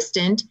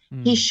consistent,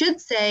 he should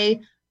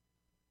say,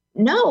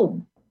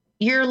 no,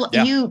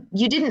 you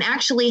didn't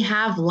actually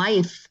have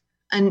life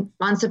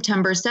on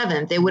September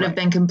 7th. It would have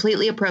been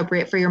completely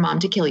appropriate for your mom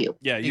to kill you.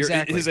 Yeah,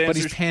 exactly. His answer, but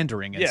he's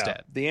pandering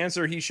instead. The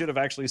answer he should have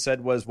actually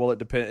said was, well, it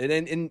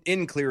depends.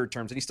 In clearer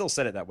terms, and he still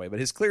said it that way, but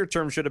his clear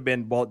term should have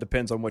been, well, it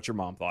depends on what your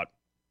mom thought.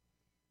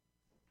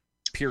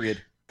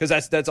 Period.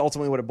 Because that's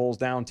ultimately what it boils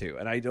down to.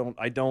 And I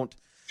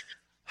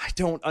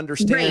don't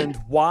understand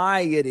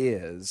why it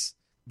is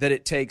that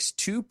it takes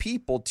two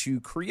people to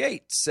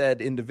create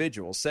said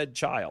individual, said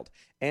child.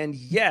 And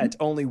yet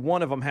only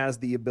one of them has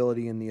the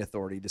ability and the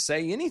authority to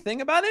say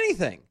anything about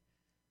anything.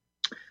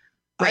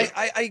 Right.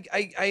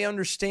 I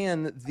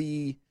understand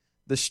the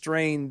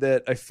strain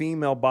that a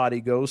female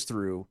body goes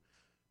through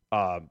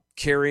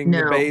carrying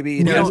the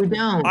baby. No, we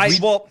don't.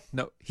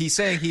 No, he's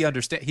saying he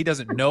understand. He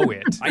doesn't know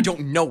it. I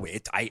don't know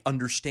it. I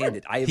understand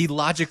it. He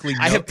logically.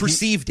 I have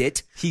perceived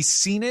it. He's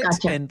seen it,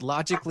 and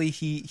logically,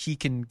 he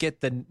can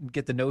get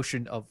the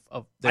notion of.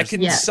 I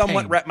can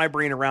somewhat wrap my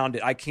brain around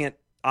it. I can't.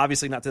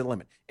 Obviously, not to the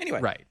limit. Anyway,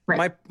 right.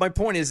 My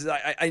point is,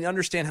 I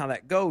understand how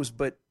that goes,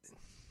 but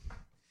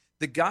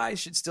the guy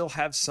should still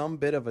have some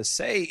bit of a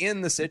say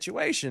in the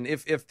situation.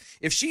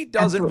 If she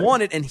doesn't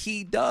want it and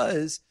he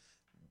does,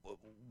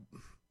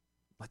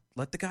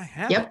 let the guy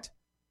have it.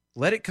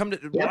 Let it come to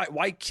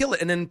why kill it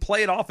and then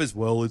play it off as,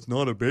 well, it's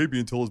not a baby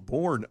until it's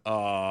born.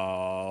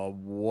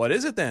 What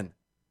is it then?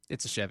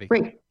 It's a Chevy.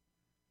 Right.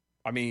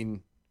 I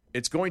mean,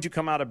 it's going to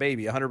come out a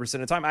baby 100% of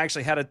the time. I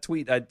actually had a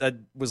tweet. I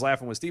was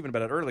laughing with Steven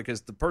about it earlier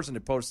because the person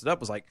who posted it up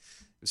was like,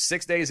 it was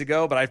 6 days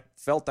ago, but I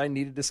felt I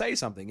needed to say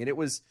something. And it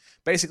was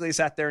basically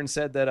sat there and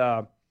said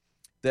that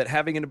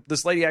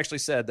this lady actually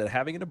said that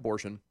having an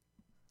abortion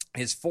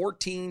is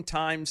 14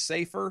 times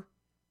safer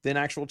than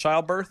actual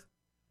childbirth.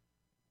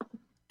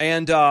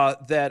 And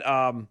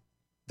that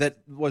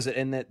was it,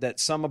 and that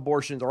some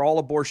abortions or all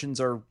abortions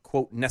are,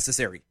 quote,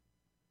 necessary.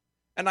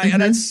 And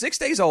it's 6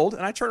 days old,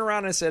 and I turned around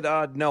and I said,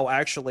 no,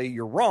 actually,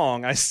 you're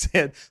wrong. I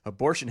said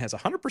abortion has a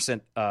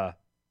 100%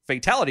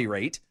 fatality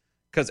rate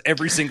because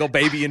every single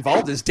baby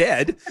involved is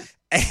dead.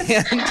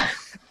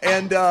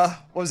 And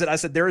what was it? I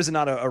said, there is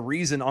not a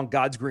reason on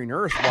God's green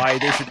earth why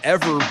there should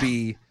ever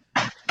be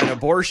an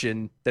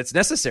abortion that's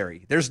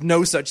necessary. There's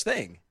no such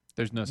thing.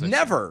 There's no such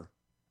Never. thing.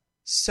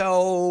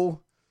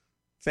 So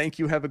thank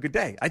you. Have a good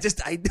day.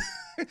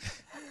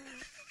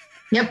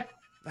 Yep.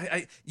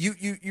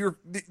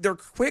 They're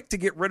quick to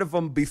get rid of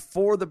them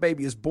before the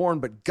baby is born,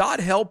 but God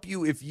help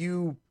you if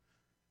you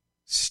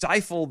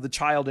stifle the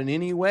child in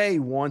any way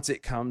once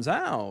it comes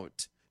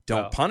out.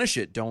 Don't punish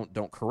it.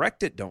 Don't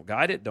correct it. Don't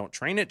guide it. Don't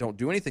train it. Don't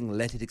do anything.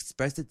 Let it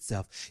express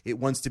itself. It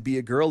wants to be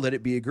a girl. Let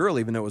it be a girl,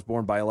 even though it was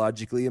born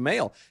biologically a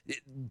male.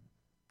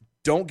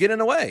 Don't get in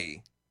the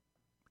way.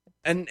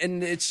 And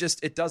it's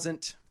just, it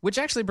doesn't. Which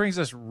actually brings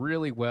us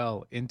really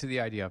well into the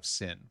idea of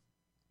sin.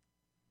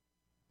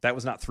 That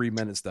was not 3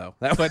 minutes, though.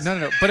 But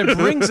no. But it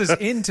brings us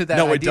into that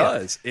idea. No, it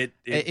does. It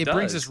does.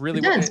 Brings us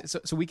really well.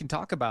 So we can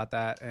talk about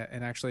that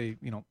and actually,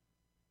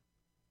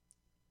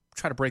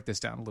 try to break this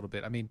down a little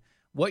bit. I mean,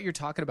 what you're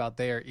talking about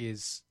there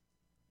is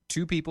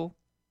two people.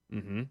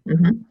 Mm-hmm.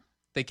 Mm-hmm.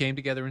 They came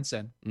together in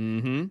sin.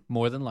 Mm-hmm.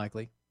 More than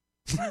likely.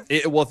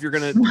 Well, if you're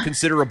going to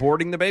consider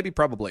aborting the baby,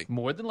 probably.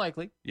 More than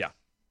likely. Yeah.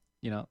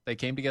 They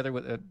came together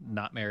with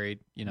not married.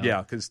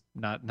 Yeah, because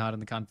not in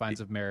the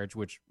confines of marriage,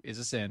 which is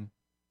a sin.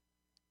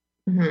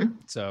 Mm-hmm.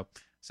 So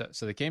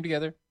they came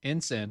together in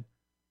sin.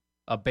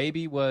 A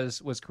baby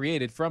was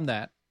created from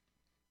that,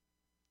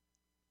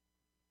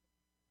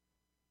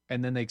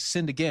 and then they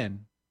sinned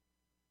again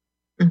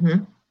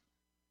Mm-hmm.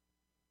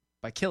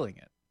 by killing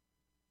it.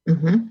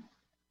 Mm-hmm.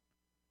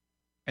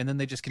 And then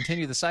they just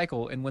continue the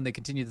cycle. And when they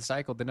continue the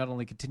cycle, they not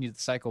only continue the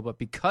cycle, but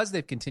because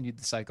they've continued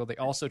the cycle, they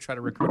also try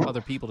to recruit other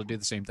people to do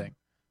the same thing.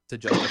 To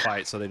justify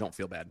it so they don't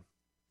feel bad.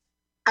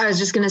 I was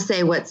just going to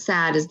say what's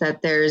sad is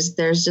that there's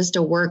just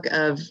a work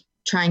of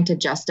trying to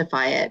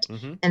justify it.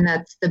 Mm-hmm. And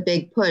that's the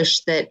big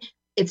push, that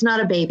it's not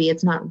a baby.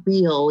 It's not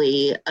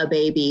really a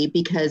baby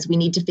because we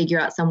need to figure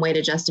out some way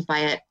to justify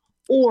it.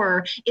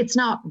 Or it's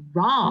not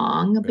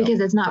wrong because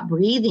it's not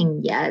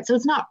breathing yet. So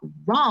it's not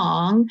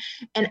wrong.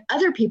 And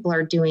other people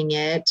are doing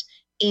it.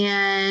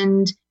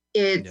 And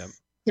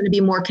it's going to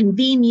be more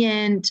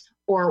convenient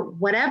or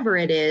whatever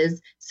it is.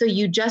 So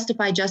you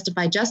justify.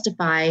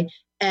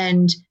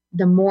 And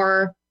the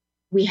more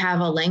we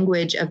have a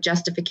language of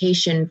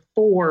justification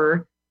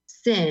for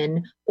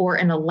sin or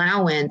an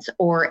allowance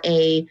or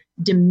a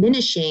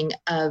diminishing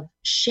of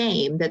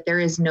shame, that there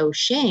is no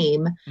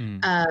shame,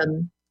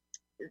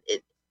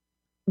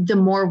 the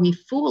more we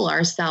fool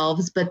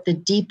ourselves, but the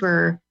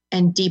deeper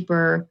and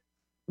deeper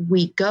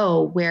we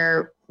go,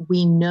 where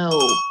we know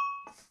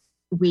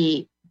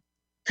we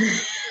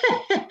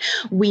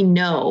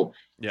know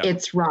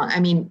it's wrong. I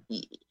mean,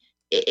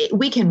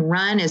 we can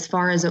run as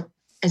far as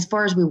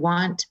we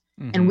want,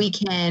 and we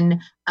can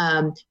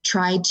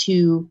try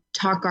to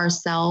talk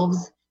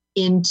ourselves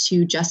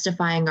into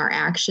justifying our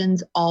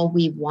actions all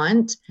we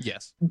want.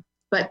 Yes.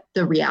 But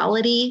the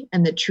reality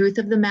and the truth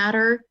of the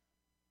matter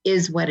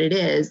is what it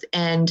is.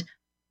 And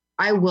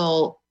I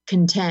will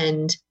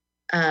contend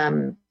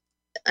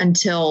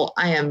until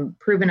I am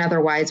proven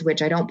otherwise,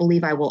 which I don't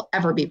believe I will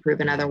ever be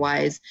proven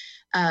otherwise,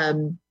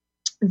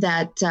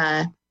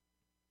 that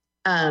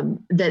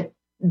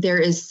there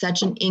is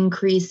such an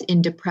increase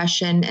in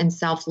depression and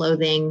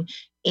self-loathing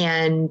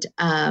and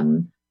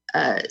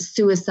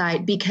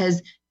suicide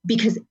because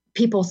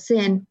people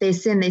sin.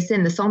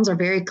 The Psalms are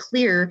very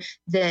clear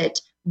that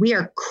we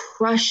are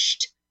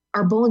crushed.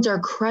 Our bones are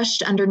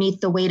crushed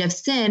underneath the weight of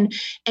sin,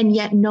 and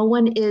yet no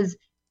one is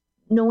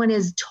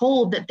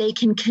told that they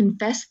can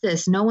confess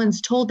this. No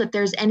one's told that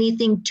there's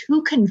anything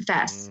to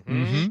confess.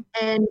 Mm-hmm.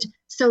 And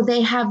so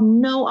they have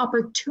no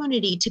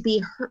opportunity to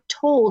be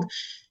told,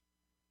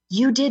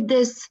 you did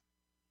this,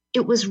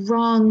 it was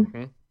wrong,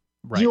 Mm-hmm.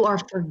 Right. You are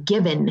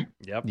forgiven.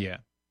 Yep.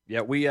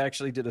 Yeah. We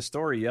actually did a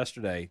story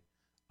yesterday.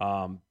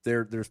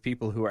 There's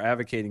people who are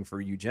advocating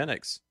for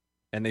eugenics.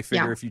 And they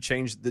figure if you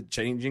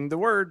changing the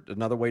word,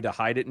 another way to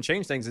hide it and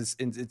change things,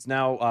 it's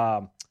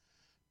now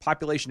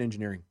population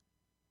engineering.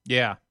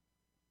 Yeah,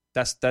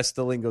 that's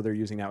the lingo they're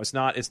using now. It's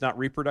not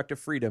reproductive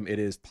freedom. It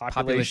is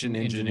population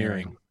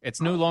engineering.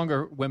 It's no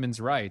longer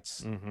women's rights.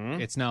 Mm-hmm.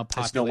 It's now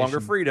population. It's no longer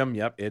freedom.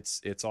 Yep.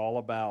 It's all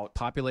about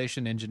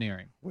population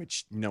engineering.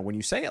 Which when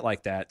you say it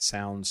like that,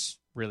 sounds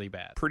really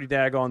bad. Pretty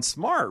daggone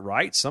smart,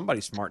 right?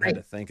 Somebody smart had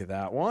to think of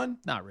that one.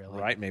 Not really.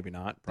 Right? Maybe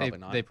not. Probably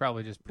not. They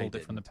probably just pulled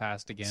it from the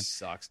past again.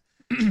 Sucks.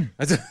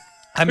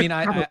 I mean,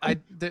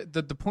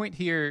 the point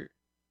here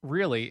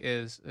really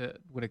is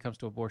when it comes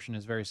to abortion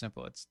is very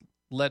simple. It's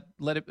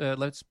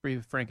let's be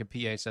frank. And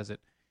PA says it.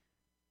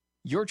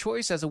 Your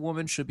choice as a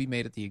woman should be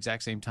made at the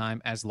exact same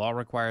time as law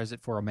requires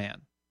it for a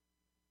man.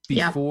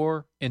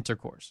 Before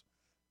intercourse.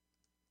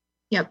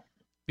 Yep.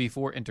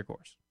 Before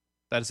intercourse.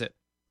 That is it.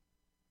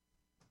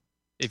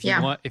 If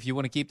you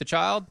want to keep the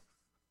child,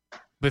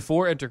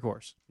 before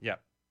intercourse. Yeah.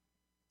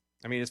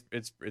 I mean,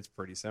 it's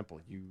pretty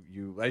simple.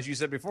 You as you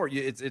said before,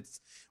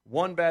 it's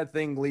one bad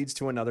thing leads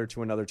to another,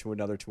 to another, to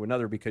another, to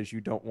another, because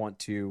you don't want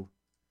to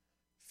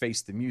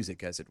face the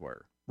music, as it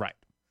were. Right.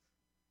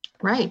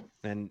 Right.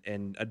 And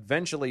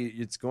eventually,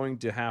 you're going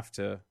to have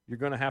to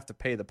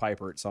pay the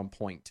piper at some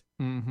point.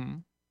 Mm-hmm.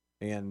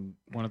 And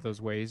one of those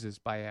ways is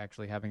by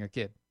actually having a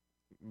kid.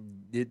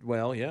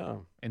 Yeah.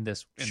 In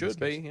this should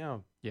case. be, yeah.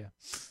 Yeah.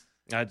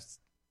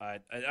 I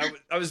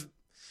was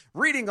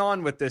reading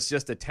on with this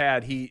just a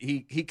tad.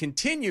 He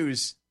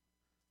continues,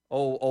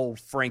 old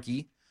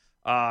Frankie,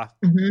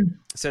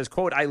 says,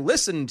 quote, I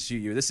listened to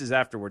you. This is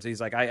afterwards. He's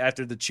like,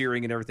 after the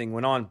cheering and everything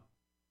went on,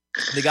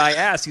 the guy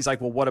asked, he's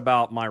like, well, what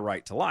about my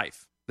right to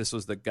life? This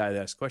was the guy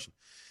that asked the question.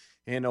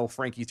 And old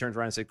Frankie turns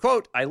around and said,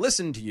 quote, I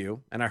listened to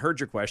you and I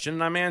heard your question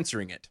and I'm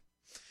answering it.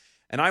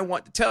 And I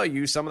want to tell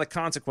you some of the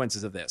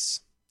consequences of this.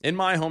 In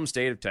my home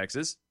state of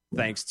Texas,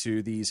 thanks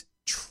to these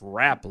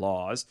trap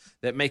laws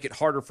that make it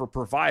harder for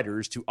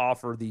providers to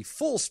offer the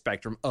full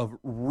spectrum of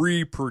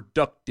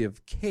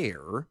reproductive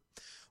care,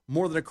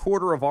 more than a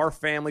quarter of our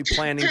family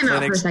planning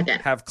clinics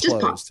have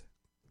closed.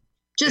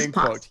 Just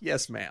pause. Quote.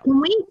 Yes, ma'am. Can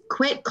we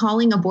quit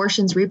calling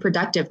abortions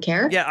reproductive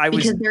care? Yeah,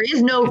 because there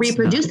is no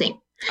reproducing.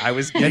 I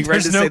was getting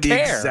ready to say the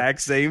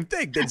exact same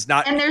thing. It's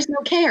not, and there's no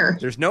care.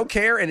 There's no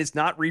care, and it's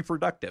not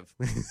reproductive.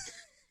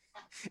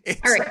 All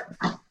right.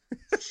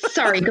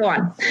 Sorry, go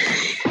on.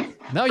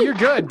 No, you're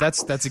good.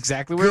 That's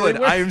exactly where good.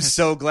 we were. I am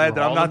so glad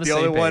that I'm not the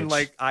only one page.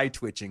 like eye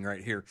twitching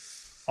right here.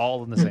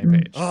 All on the same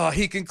page.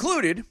 He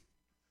concluded,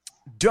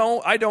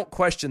 I don't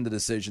question the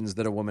decisions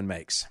that a woman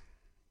makes.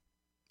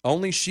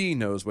 Only she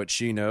knows what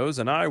she knows,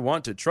 and I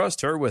want to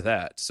trust her with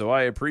that. So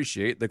I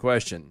appreciate the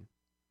question.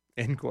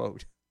 End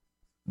quote.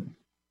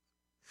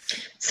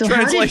 So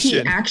how did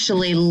he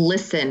actually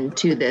listen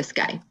to this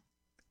guy?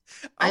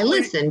 I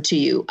listened to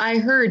you. I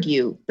heard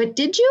you. But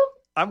did you?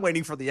 I'm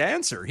waiting for the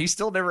answer. He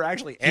still never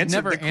actually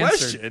answered the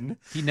question.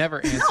 He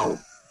never answered.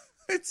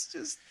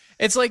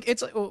 It's like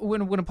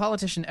when a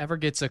politician ever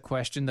gets a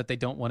question that they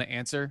don't want to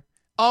answer.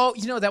 Oh,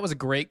 that was a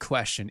great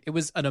question. It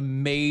was an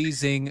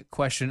amazing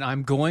question.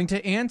 I'm going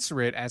to answer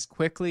it as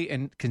quickly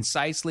and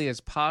concisely as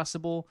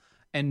possible.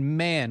 And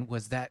man,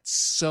 was that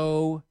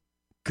so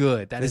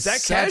good. Is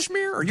that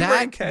cashmere? Are you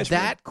wearing cashmere?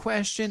 That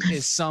question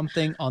is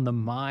something on the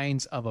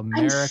minds of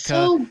America. I'm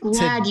so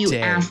glad you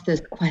asked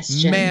this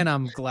question. Man,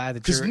 I'm glad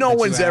that because no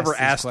one's ever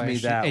asked me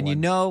that.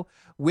 And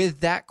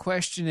with that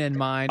question in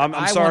mind,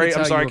 I'm sorry,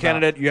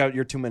 candidate.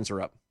 Your 2 minutes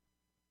are up.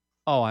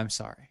 Oh, I'm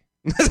sorry.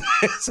 It's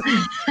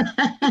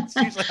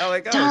usually how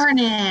it goes. Darn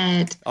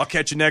it! I'll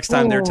catch you next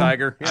time, there,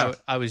 Tiger. Yeah.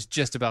 I was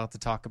just about to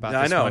talk about.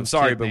 I this know. one I'm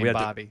sorry, kid but named we have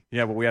Bobby. to.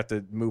 Yeah, but we have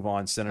to move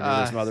on, Senator.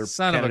 There's some other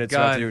son of a candidates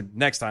gun. to do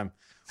next time.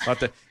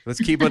 Let's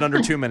keep it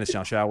under 2 minutes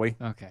now, shall we?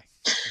 Okay.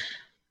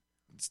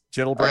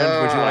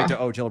 Gillibrand, would you like to?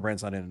 Oh,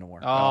 Gillibrand's not in anymore.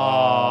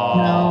 Oh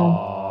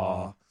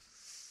no.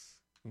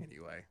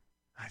 Anyway,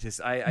 it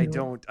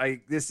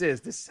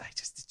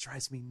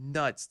drives me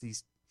nuts.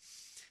 These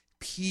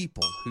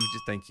people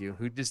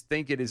who just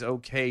think it is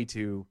okay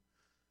to,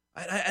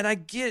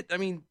 I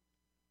mean,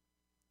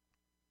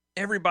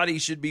 everybody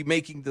should be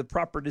making the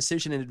proper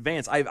decision in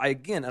advance. I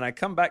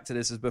come back to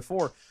this as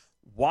before.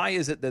 Why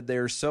is it that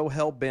they're so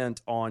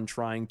hell-bent on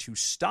trying to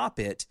stop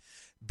it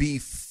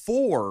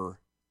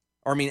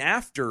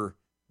after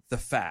the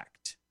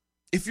fact?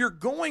 If you're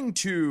going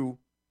to,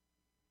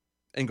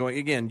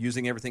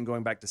 using everything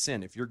going back to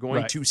sin, if you're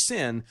going to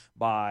sin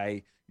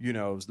by,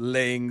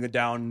 laying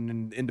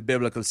down in the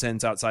biblical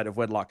sense outside of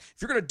wedlock,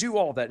 if you're going to do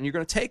all that and you're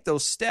going to take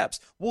those steps,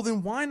 well,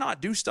 then why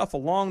not do stuff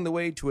along the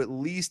way to at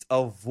least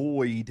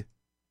avoid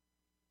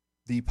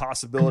the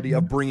possibility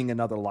of bringing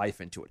another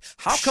life into it?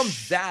 How come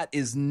that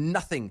is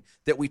nothing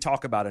that we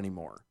talk about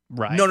anymore?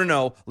 Right.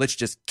 No. Let's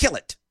just kill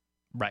it.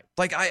 Right.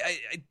 Like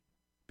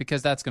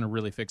because that's going to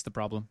really fix the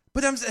problem.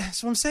 But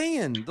that's what I'm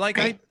saying. Like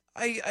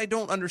I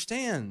don't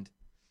understand.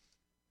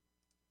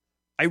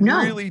 I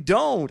really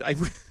don't.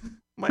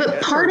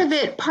 But part of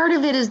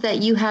it is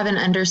that you have an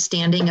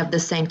understanding of the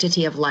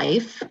sanctity of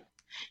life,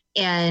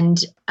 and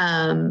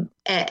that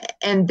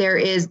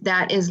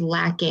is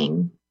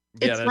lacking.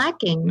 It's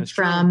lacking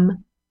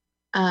from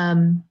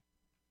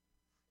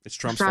it's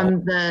Trump's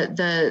from fault.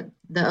 the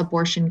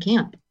abortion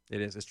camp.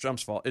 It is. It's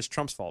Trump's fault. It's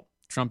Trump's fault.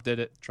 Trump did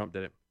it.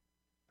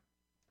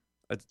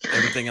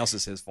 Everything else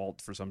is his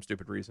fault for some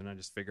stupid reason. I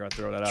just figure I'd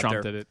throw that out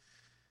Trump there. did it.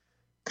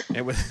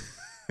 It was.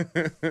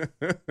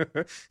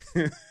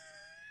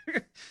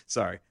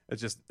 Sorry,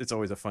 it's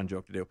always a fun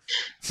joke to do.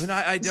 But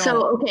I don't.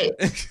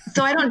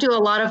 So I don't do a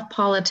lot of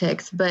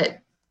politics, but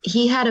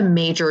he had a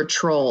major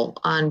troll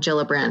on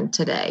Gillibrand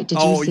today. Did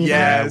you see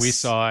that? Yeah, we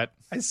saw it.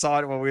 I saw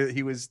it when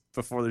he was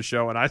before the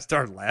show, and I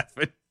started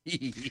laughing.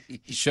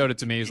 He showed it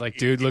to me. He was like,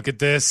 "Dude, look at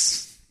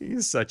this."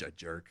 He's such a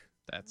jerk.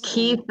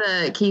 Keith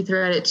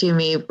read it to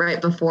me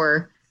right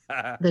before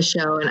the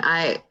show, and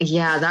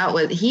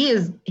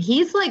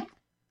he's like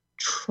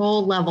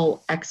troll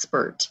level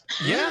expert.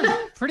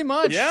 Yeah, pretty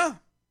much. Yeah.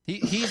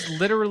 He's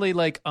literally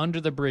like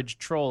under the bridge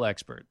troll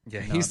expert.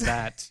 Yeah, he's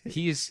that.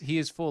 He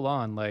is full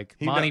on like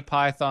Monty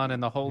Python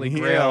and the Holy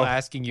Grail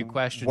asking you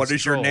questions. What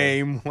is your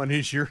name? What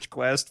is your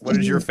quest? What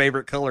is your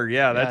favorite color?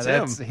 Yeah,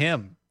 that's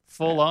him.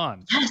 Full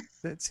on. Yes.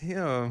 That's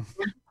him.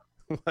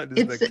 What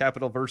is the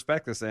capital verse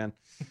back this in?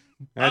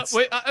 That's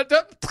wait. I'm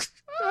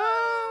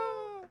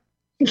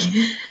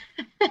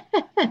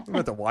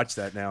going to watch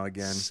that now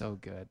again. So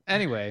good.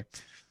 Anyway,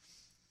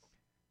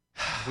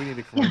 we need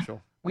a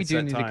commercial. We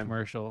do need a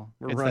commercial.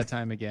 It's that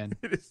time again.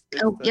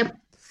 Yep.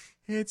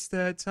 It's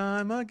that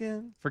time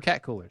again. For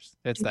cat coolers.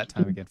 It's that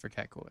time again for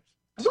cat coolers.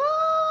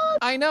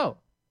 I know.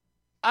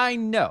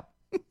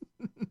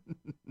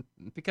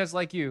 Because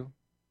like you,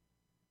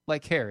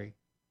 like Harry,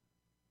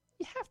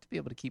 you have to be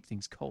able to keep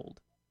things cold.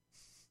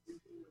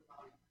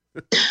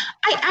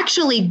 I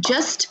actually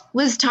just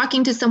was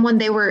talking to someone.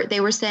 They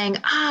were saying,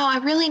 "Oh, I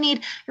really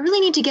need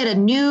to get a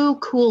new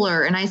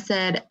cooler." And I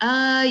said,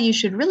 "You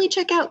should really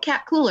check out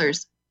cat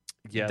coolers."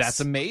 Yes. That's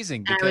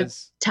amazing And I because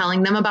was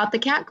telling them about the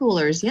cat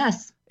coolers.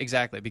 Yes.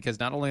 exactly, because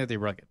not only are they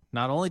rugged,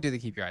 not only do they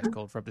keep your eyes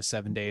cold for up to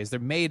 7 days, they're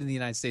made in the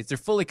United States. They're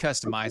fully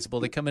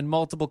customizable. They come in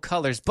multiple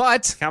colors,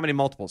 but how many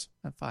multiples?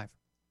 5.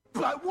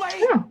 But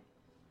wait,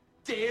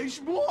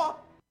 there's more.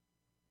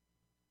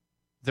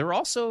 They're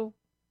also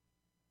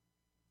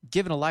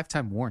given a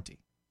lifetime warranty.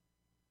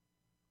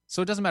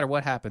 So it doesn't matter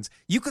what happens.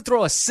 You could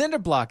throw a cinder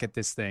block at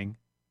this thing,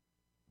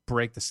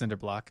 break the cinder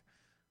block,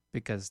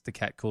 because the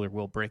cat cooler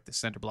will break the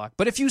cinder block.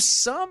 But if you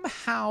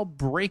somehow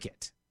break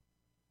it,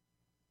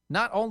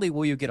 not only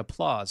will you get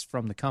applause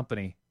from the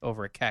company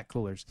over at Cat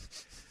Coolers,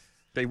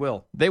 they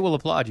will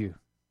applaud you.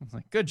 It's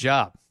like, good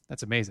job.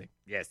 That's amazing.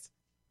 Yes.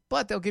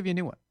 But they'll give you a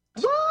new one.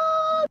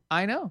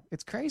 I know.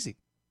 It's crazy.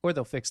 Or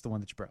they'll fix the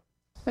one that you broke.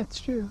 That's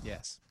true.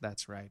 Yes,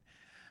 that's right.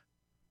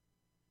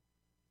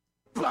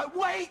 But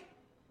wait,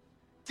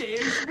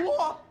 there's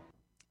more.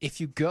 If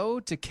you go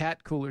to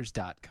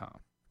catcoolers.com,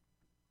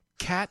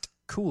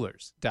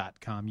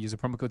 catcoolers.com, use the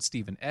promo code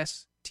Steven,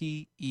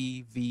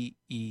 STEVEN,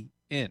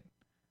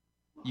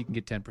 you can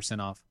get 10%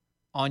 off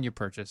on your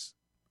purchase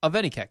of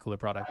any cat cooler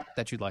product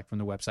that you'd like from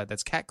the website.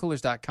 That's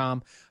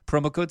catcoolers.com.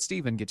 Promo code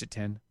Steven gets you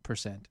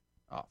 10%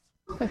 off.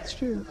 That's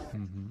true.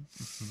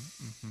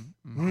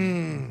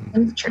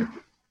 That's true.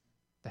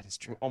 That is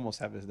true. We almost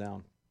have this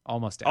down.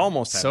 Almost down.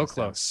 Almost have so this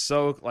down. close.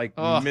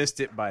 So missed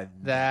it by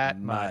that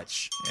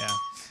much. Yeah.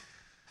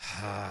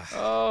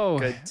 Oh,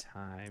 good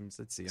times.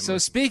 Let's see. So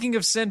speaking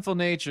of sinful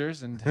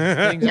natures and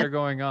things that are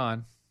going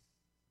on,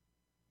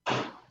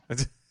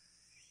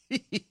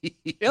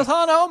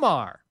 Ilhan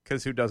Omar,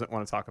 because who doesn't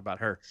want to talk about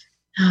her?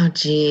 Oh,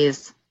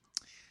 geez.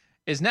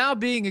 Is now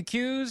being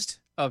accused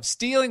of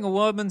stealing a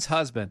woman's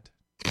husband.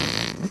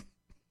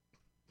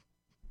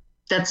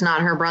 That's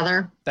not her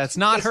brother. That's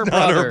not her Not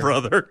brother. her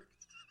brother.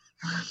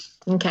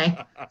 Okay.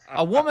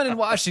 A woman in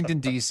Washington,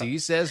 D.C.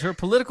 says her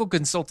political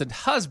consultant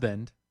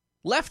husband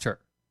left her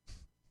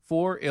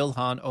for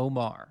Ilhan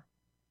Omar.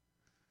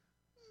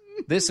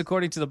 This,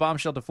 according to the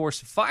bombshell divorce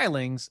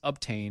filings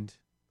obtained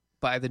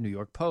by the New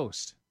York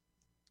Post.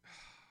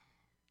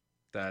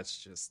 That's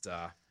just...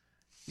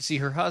 You see,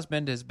 her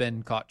husband has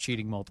been caught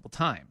cheating multiple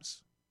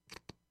times.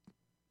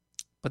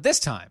 But this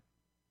time,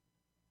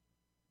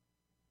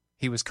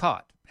 he was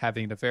caught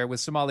having an affair with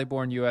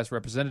Somali-born U.S.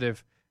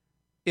 Representative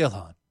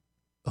Ilhan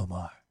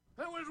Omar.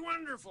 That was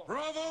wonderful.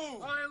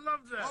 Bravo! I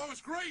loved that. Oh, it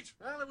was great.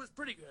 Well, it was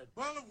pretty good.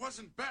 Well, it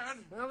wasn't bad.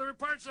 Well, there were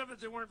parts of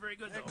it that weren't very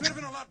good, It though. could have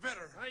been a lot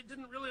better. I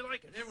didn't really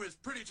like it. It was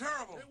pretty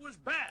terrible. It was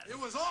bad. It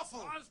was awful.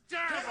 It was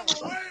terrible. Get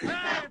him away!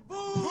 Hey,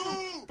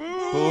 boo!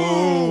 Boo!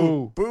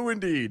 Boo! Boo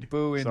indeed.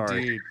 Boo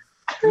Sorry. indeed.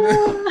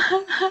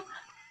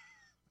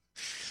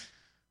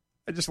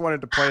 I just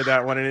wanted to play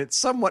that one, and it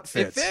somewhat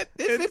fits. It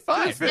fit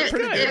fine. It fit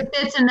pretty good. It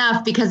fits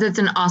enough because it's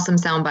an awesome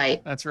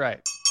soundbite. That's right.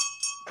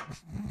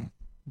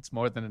 It's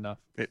more than enough.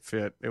 It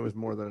fit. It was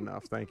more than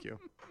enough. Thank you.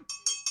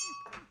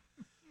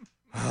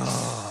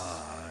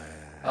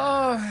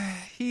 Oh,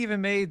 he even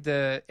made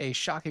a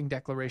shocking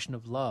declaration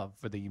of love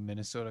for the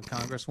Minnesota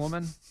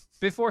congresswoman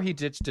before he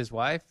ditched his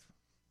wife.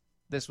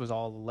 This was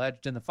all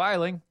alleged in the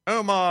filing.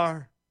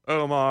 Omar,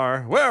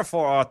 Omar,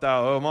 wherefore art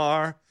thou,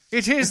 Omar?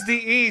 It is the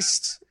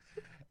East,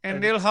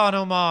 and Ilhan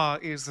Omar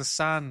is the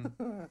sun.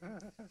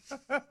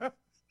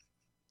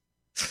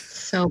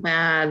 So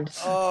bad.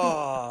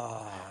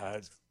 Oh,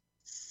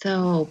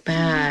 So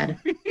bad.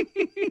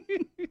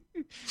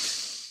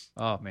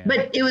 Oh, man.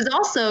 But it was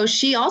also,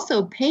 she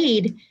also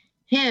paid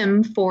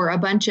him for a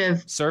bunch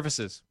of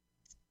services.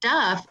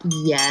 Stuff.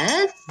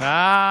 Yes.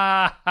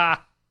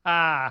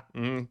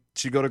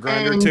 She go to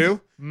Grindr And-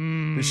 too?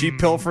 Did she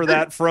pilfer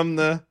that from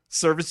the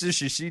services?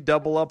 Should she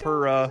double up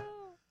her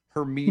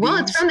meetings? Well,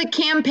 it's from the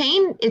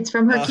campaign. It's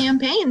from her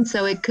campaign,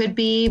 so it could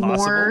be Possible.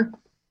 more.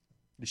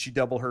 Did she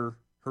double her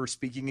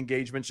speaking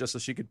engagements just so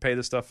she could pay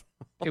the stuff?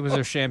 It was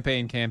her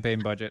champagne campaign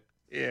budget.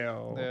 Ew.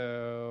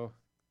 No.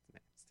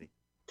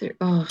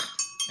 Oh.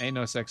 Ain't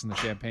no sex in the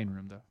champagne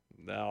room, though.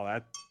 No,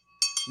 that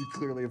you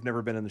clearly have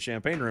never been in the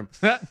champagne room.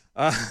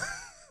 Why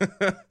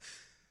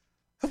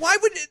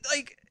would it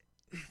like?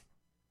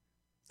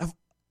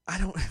 I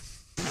don't.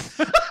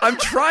 I'm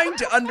trying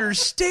to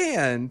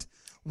understand.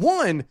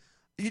 One,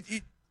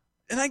 and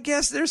I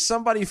guess there's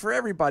somebody for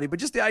everybody, but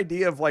just the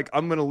idea of like,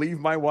 I'm going to leave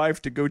my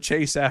wife to go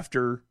chase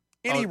after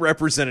any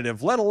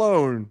representative, let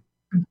alone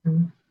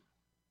Ilhan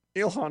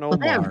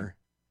they have- Omar.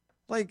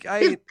 Like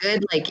They have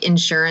good like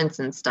insurance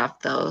and stuff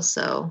though,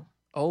 so.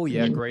 Oh,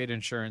 yeah, great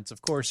insurance.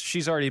 Of course,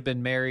 she's already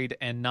been married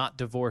and not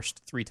divorced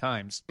 3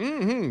 times.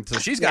 Mm-hmm. So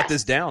she's got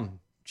this down.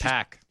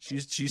 Pack.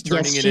 She's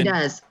turning Yes, it she in.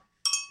 does.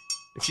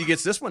 If she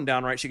gets this one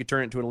down right, she could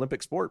turn it into an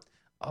Olympic sport.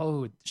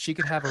 Oh, she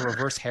could have a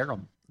reverse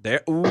harem.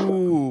 There,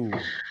 ooh,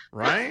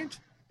 right?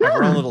 Have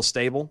her own little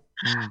stable.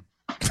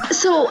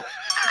 So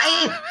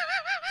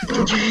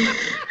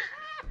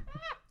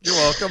You're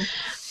welcome.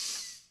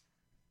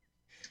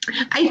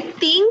 I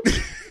think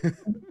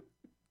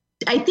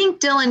I think,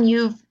 Dylan,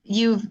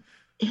 you've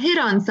hit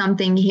on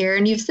something here,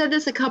 and you've said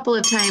this a couple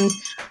of times.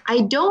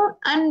 I don't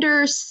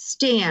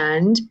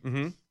understand,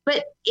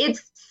 but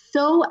it's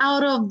so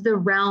out of the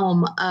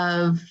realm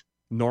of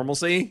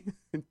normalcy,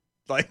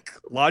 like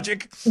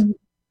logic,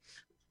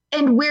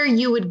 and where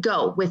you would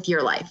go with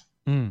your life.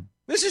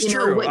 This is you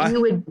true. know, what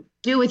you would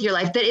do with your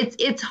life. That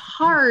it's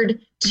hard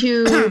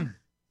to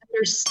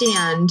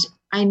understand.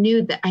 I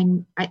knew that. I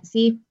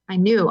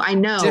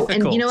know. Difficult.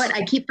 And you know what?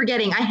 I keep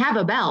forgetting. I have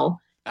a bell.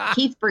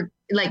 Keith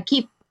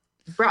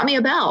brought me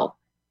a bell,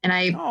 and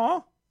I.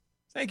 Oh,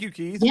 thank you,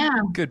 Keith. Yeah,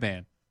 good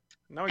man.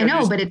 Now I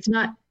know, but it's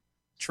not.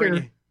 Train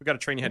here. you. We got to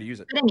train you how to use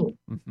it. Fitting.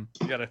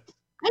 You got to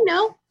I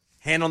know.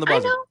 hand on the I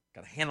buzzer. know.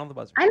 Got a hand on the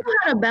buzzer. I know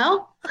how to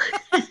bell.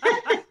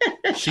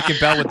 She can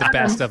bell with the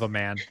best of them,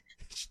 man.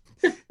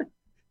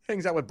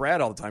 Hangs out with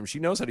Brad all the time. She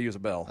knows how to use a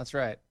bell. That's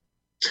right.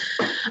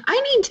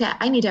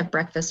 I need to have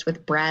breakfast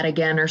with Brad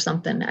again or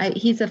something.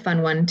 He's a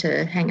fun one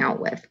to hang out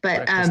with.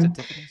 But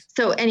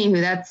so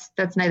anywho,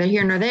 that's neither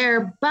here nor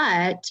there.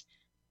 But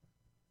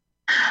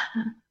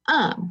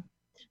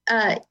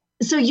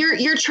so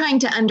you're trying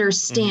to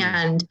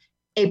understand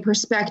a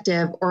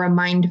perspective or a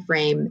mind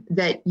frame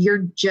that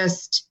you're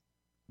just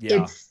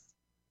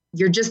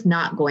you're just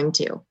not going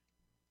to.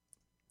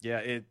 Yeah,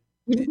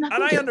 And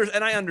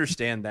I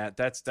understand that.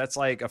 That's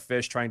like a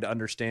fish trying to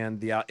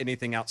understand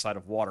anything outside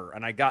of water,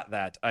 and I got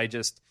that.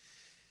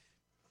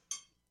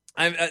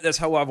 That's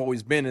how I've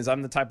always been. Is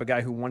I'm the type of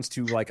guy who wants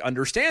to like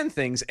understand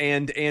things,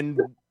 and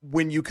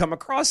when you come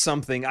across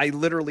something, I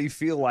literally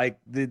feel like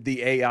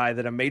the AI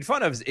that I'm made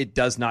fun of, it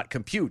does not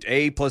compute.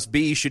 A plus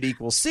B should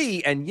equal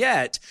C, and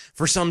yet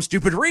for some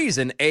stupid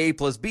reason, A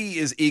plus B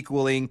is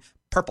equaling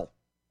purple,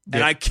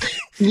 and I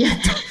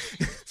can't.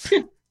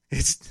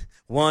 It's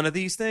one of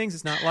these things.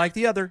 It's not like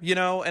the other,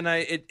 and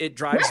it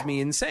drives me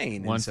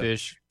insane. One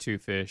fish, two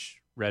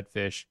fish, red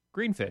fish,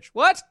 green fish.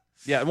 What?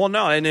 Yeah, well,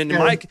 no, and in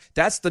Mike,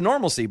 that's the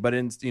normalcy. But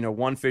in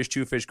one fish,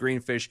 two fish, green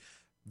fish,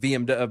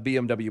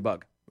 BMW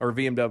bug or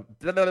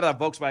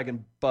Volkswagen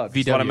bug.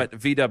 That's what I meant.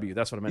 VW.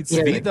 That's what I meant. It's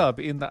VW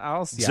in the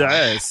house.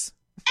 Yes.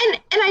 And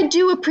I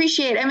do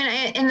appreciate. I mean,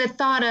 in the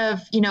thought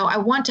of I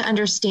want to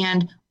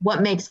understand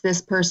what makes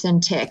this person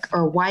tick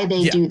or why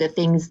they do the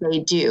things they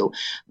do.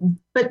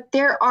 But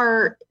there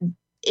are.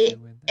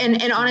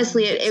 And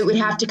honestly, it would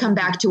have to come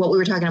back to what we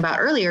were talking about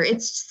earlier.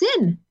 It's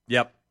sin.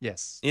 Yep.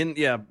 Yes.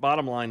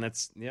 Bottom line,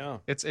 It's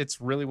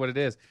really what it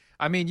is.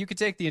 I mean, you could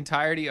take the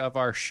entirety of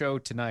our show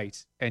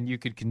tonight and you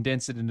could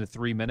condense it into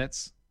 3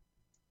 minutes.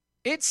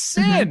 It's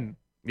sin.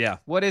 Yeah.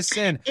 What is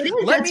sin? It is.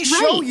 Let me That's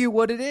show right. you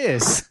what it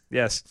is.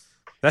 Yes.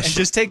 And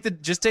just take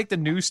the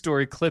news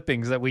story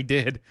clippings that we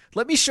did.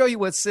 Let me show you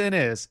what sin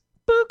is.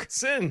 Book.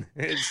 Sin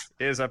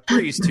is a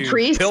priest who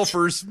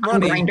pilfers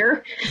money.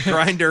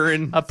 Grinder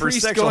and a for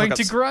priest sexual going hookups.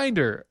 to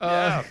Grinder.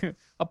 Yeah.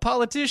 A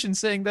politician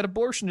saying that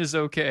abortion is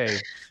okay.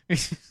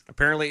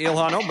 Apparently,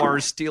 Ilhan Omar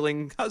is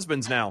stealing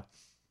husbands now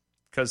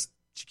because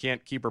she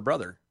can't keep her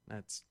brother.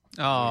 That's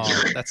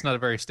not a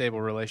very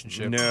stable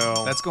relationship.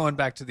 No. That's going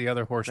back to the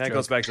other horse That joke.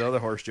 goes back to the other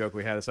horse joke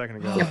we had a second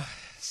ago.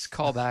 It's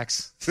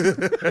callbacks.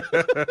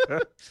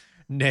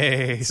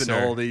 Nay, It's sir.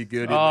 an oldie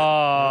goodie.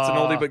 Oh. It's an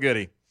oldie but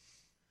goodie.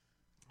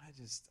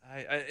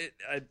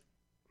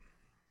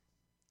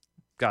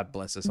 God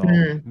bless us all.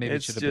 Maybe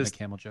it should have been a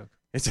camel joke.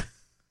 It's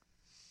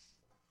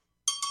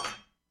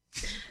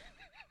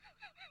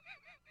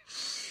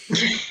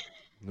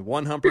the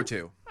one hump or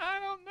two. I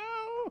don't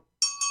know.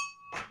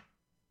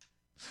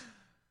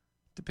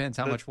 Depends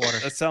how much water.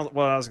 That sounds.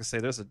 Well, I was gonna say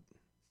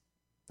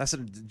that's a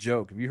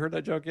joke. Have you heard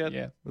that joke yet?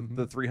 Yeah.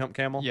 The three hump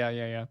camel.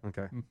 Yeah.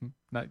 Okay.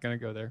 Not gonna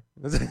go there.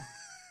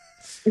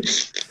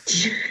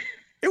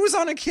 It was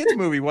on a kids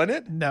movie, wasn't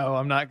it? No,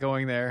 I'm not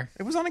going there.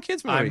 It was on a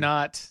kids movie. I'm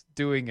not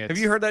doing it. Have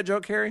you heard that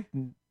joke, Carrie?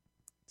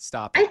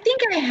 Stop. I think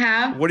I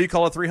have. What do you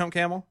call a three hump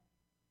camel?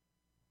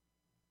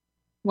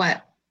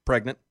 What?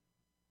 Pregnant.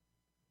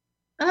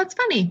 Oh, that's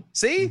funny.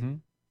 See,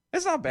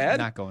 it's not bad.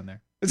 Not going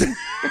there. It's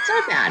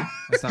not bad.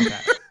 It's not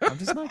bad. I'm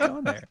just not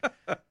going there.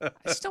 I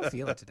just don't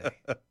feel it today.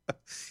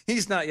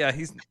 He's not. Yeah,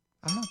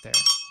 I'm not there.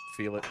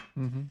 Feel it.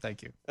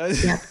 Thank you.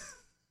 Yep.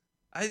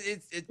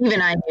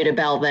 Even I need a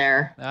bell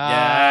there.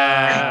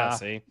 Yeah.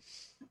 See,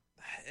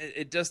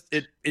 it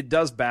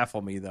does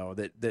baffle me though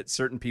that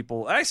certain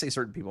people. I say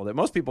certain people that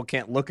most people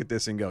can't look at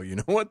this and go, you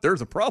know what?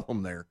 There's a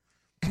problem there.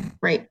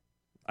 Right.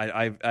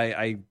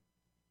 I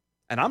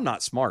and I'm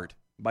not smart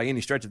by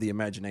any stretch of the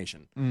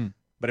imagination.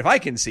 But if I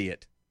can see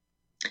it,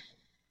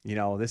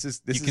 this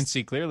is. You can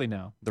see clearly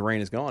now. The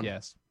rain is gone.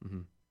 Yes.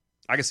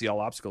 I can see all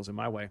obstacles in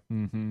my way.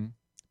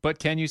 But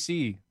can you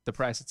see the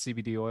price of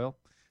CBD oil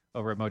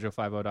over at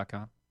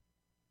mojo50.com?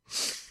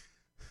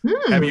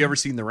 Have you ever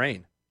seen the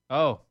rain?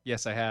 Oh,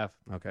 yes, I have.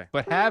 Okay.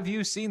 But have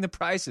you seen the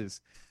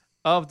prices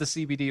of the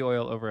CBD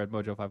oil over at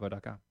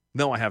mojo50.com?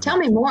 No, I haven't. Tell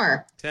me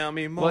more. Tell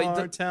me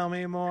more. Tell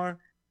me more.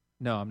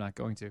 No, I'm not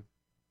going to.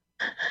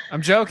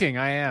 I'm joking.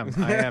 I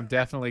am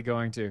definitely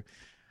going to.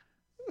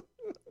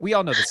 We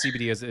all know that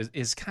CBD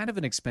is kind of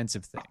an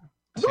expensive thing.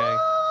 Okay,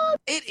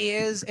 it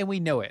is, and we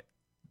know it.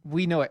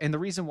 And the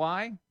reason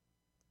why,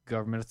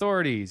 government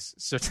authorities.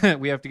 So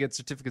we have to get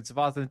certificates of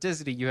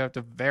authenticity. You have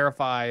to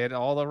verify it,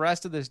 all the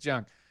rest of this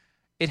junk.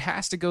 It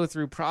has to go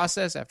through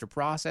process after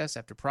process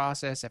after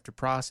process after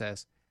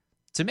process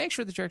to make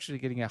sure that you're actually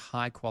getting a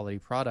high-quality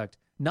product,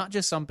 not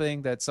just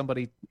something that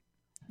somebody,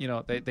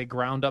 they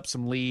ground up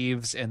some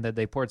leaves and then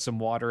they poured some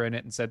water in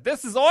it and said,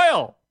 this is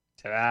oil!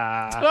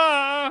 Ta-da!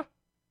 Ta-da!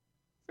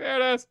 There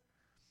it is.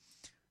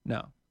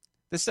 No.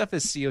 This stuff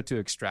is CO2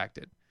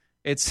 extracted.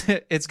 It's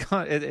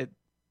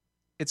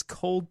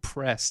cold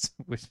pressed,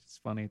 which is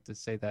funny to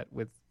say that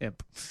with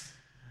hemp.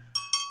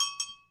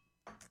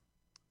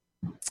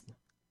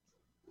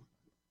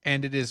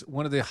 And it is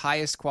one of the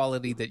highest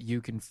quality that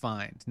you can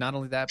find. Not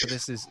only that, but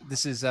this is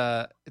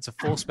it's a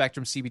full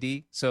spectrum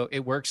CBD, so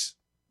it works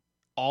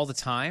all the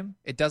time.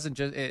 It doesn't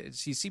just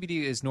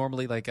CBD is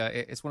normally like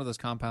it's one of those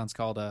compounds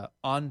called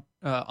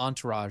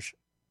entourage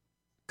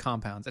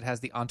compounds. It has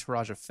the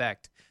entourage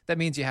effect. That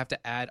means you have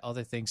to add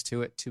other things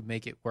to it to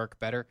make it work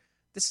better.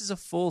 This is a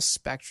full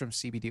spectrum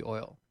CBD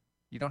oil.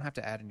 You don't have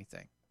to add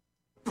anything.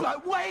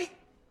 But wait,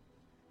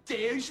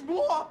 there's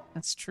more.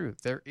 That's true.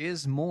 There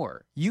is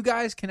more. You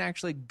guys can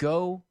actually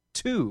go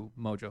to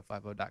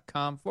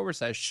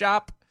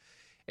mojo50.com/shop.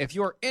 If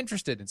you're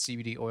interested in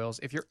CBD oils,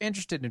 if you're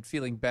interested in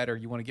feeling better,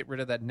 you want to get rid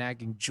of that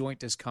nagging joint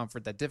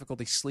discomfort, that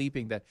difficulty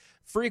sleeping, that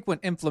frequent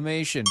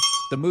inflammation,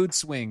 the mood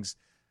swings,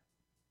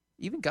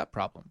 even gut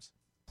problems.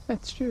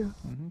 That's true.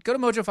 Mm-hmm. Go to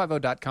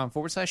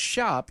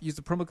mojo50.com/shop, use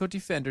the promo code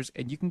Defenders,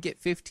 and you can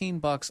get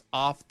 $15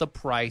 off the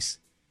price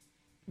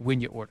when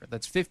you order.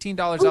 That's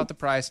 $15 off the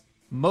price.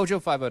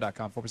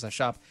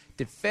 mojo50.com/shop.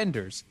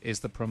 Defenders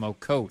is the promo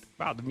code.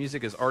 Wow, the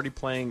music is already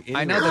playing.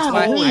 I know, that's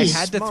why I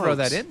had to throw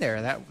that in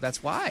there.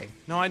 That's why.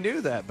 No, I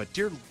knew that, but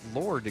dear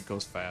Lord, it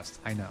goes fast.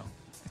 I know.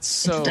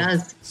 It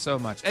does. So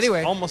much. Anyway.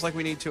 It's almost like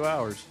we need 2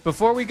 hours.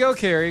 Before we go,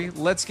 Carrie,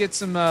 let's get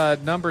some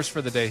numbers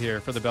for the day here,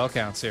 for the bell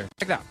counts here.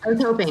 Check it out. I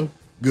was hoping.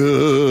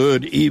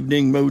 Good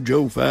evening,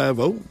 Mojo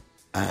 50.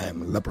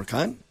 I'm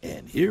Leprechaun,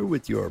 and here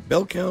with your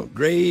bell count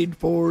grade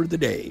for the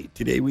day.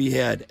 Today we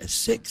had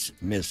 6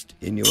 missed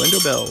innuendo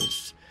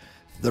bells,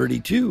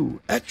 32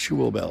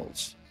 actual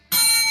bells.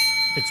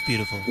 It's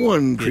beautiful.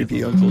 1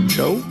 creepy Uncle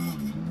Joe,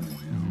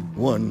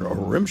 1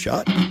 rim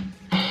shot,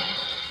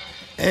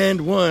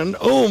 and 1,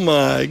 oh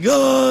my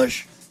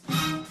gosh!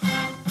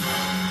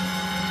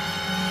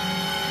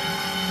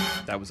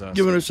 That was us.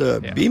 Giving us a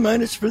B-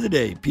 for the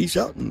day. Peace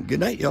out and good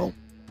night, y'all.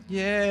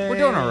 Yeah, we're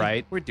doing all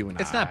right. We're doing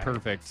all It's not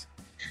perfect,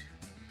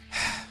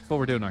 but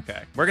we're doing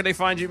okay. Where can they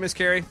find you, Miss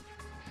Carrie?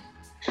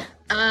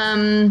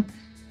 At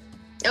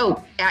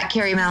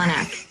Carrie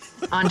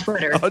Malinak on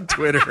Twitter. On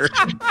Twitter.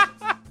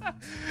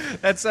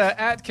 That's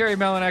at Carrie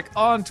Malinak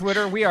on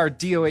Twitter. We are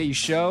DOAE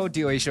Show,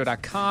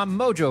 DOAEshow.com,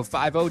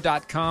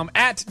 mojo50.com,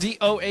 at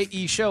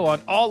DOAE Show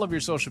on all of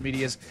your social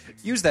medias.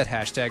 Use that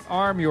hashtag,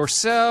 arm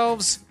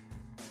yourselves.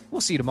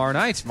 We'll see you tomorrow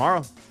night.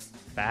 Tomorrow.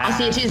 Bye. I'll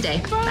see you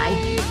Tuesday.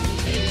 Bye.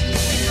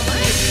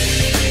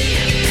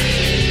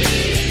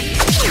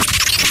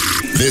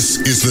 This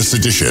is the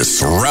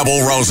seditious,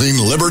 rabble-rousing,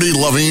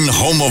 liberty-loving,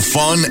 home of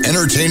fun,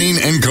 entertaining,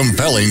 and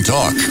compelling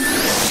talk.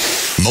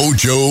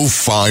 Mojo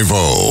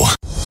 50.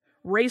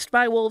 Raised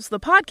by Wolves, the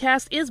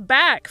podcast, is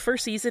back for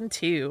season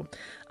 2.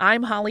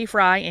 I'm Holly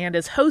Fry, and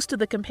as host of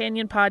the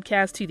companion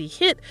podcast to the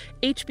hit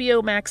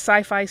HBO Max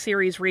sci-fi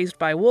series Raised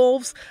by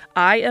Wolves,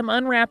 I am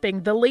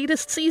unwrapping the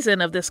latest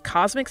season of this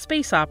cosmic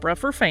space opera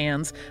for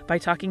fans by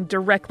talking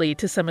directly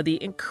to some of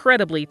the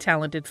incredibly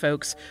talented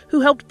folks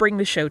who helped bring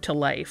the show to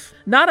life.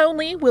 Not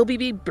only will we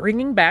be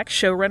bringing back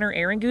showrunner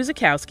Aaron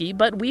Guzikowski,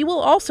 but we will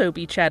also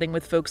be chatting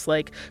with folks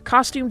like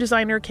costume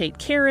designer Kate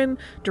Karen,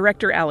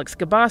 director Alex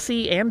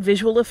Gabassi, and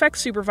visual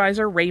effects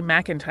supervisor Ray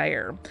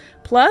McIntyre.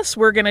 Plus,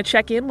 we're going to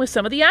check in with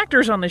some of the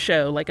actors on the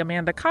show, like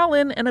Amanda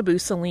Collin and Abu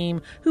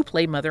Salim, who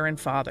play mother and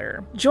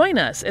father. Join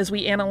us as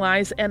we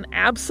analyze an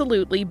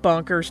absolutely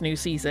bonkers new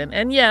season.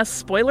 And yes,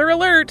 spoiler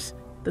alert,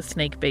 the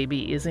snake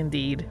baby is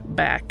indeed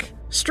back.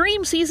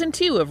 Stream season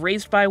 2 of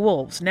Raised by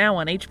Wolves now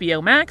on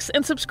HBO Max,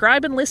 and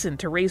subscribe and listen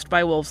to Raised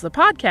by Wolves, the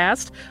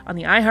podcast, on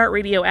the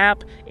iHeartRadio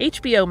app,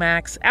 HBO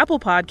Max, Apple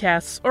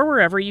Podcasts, or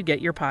wherever you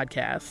get your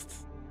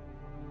podcasts.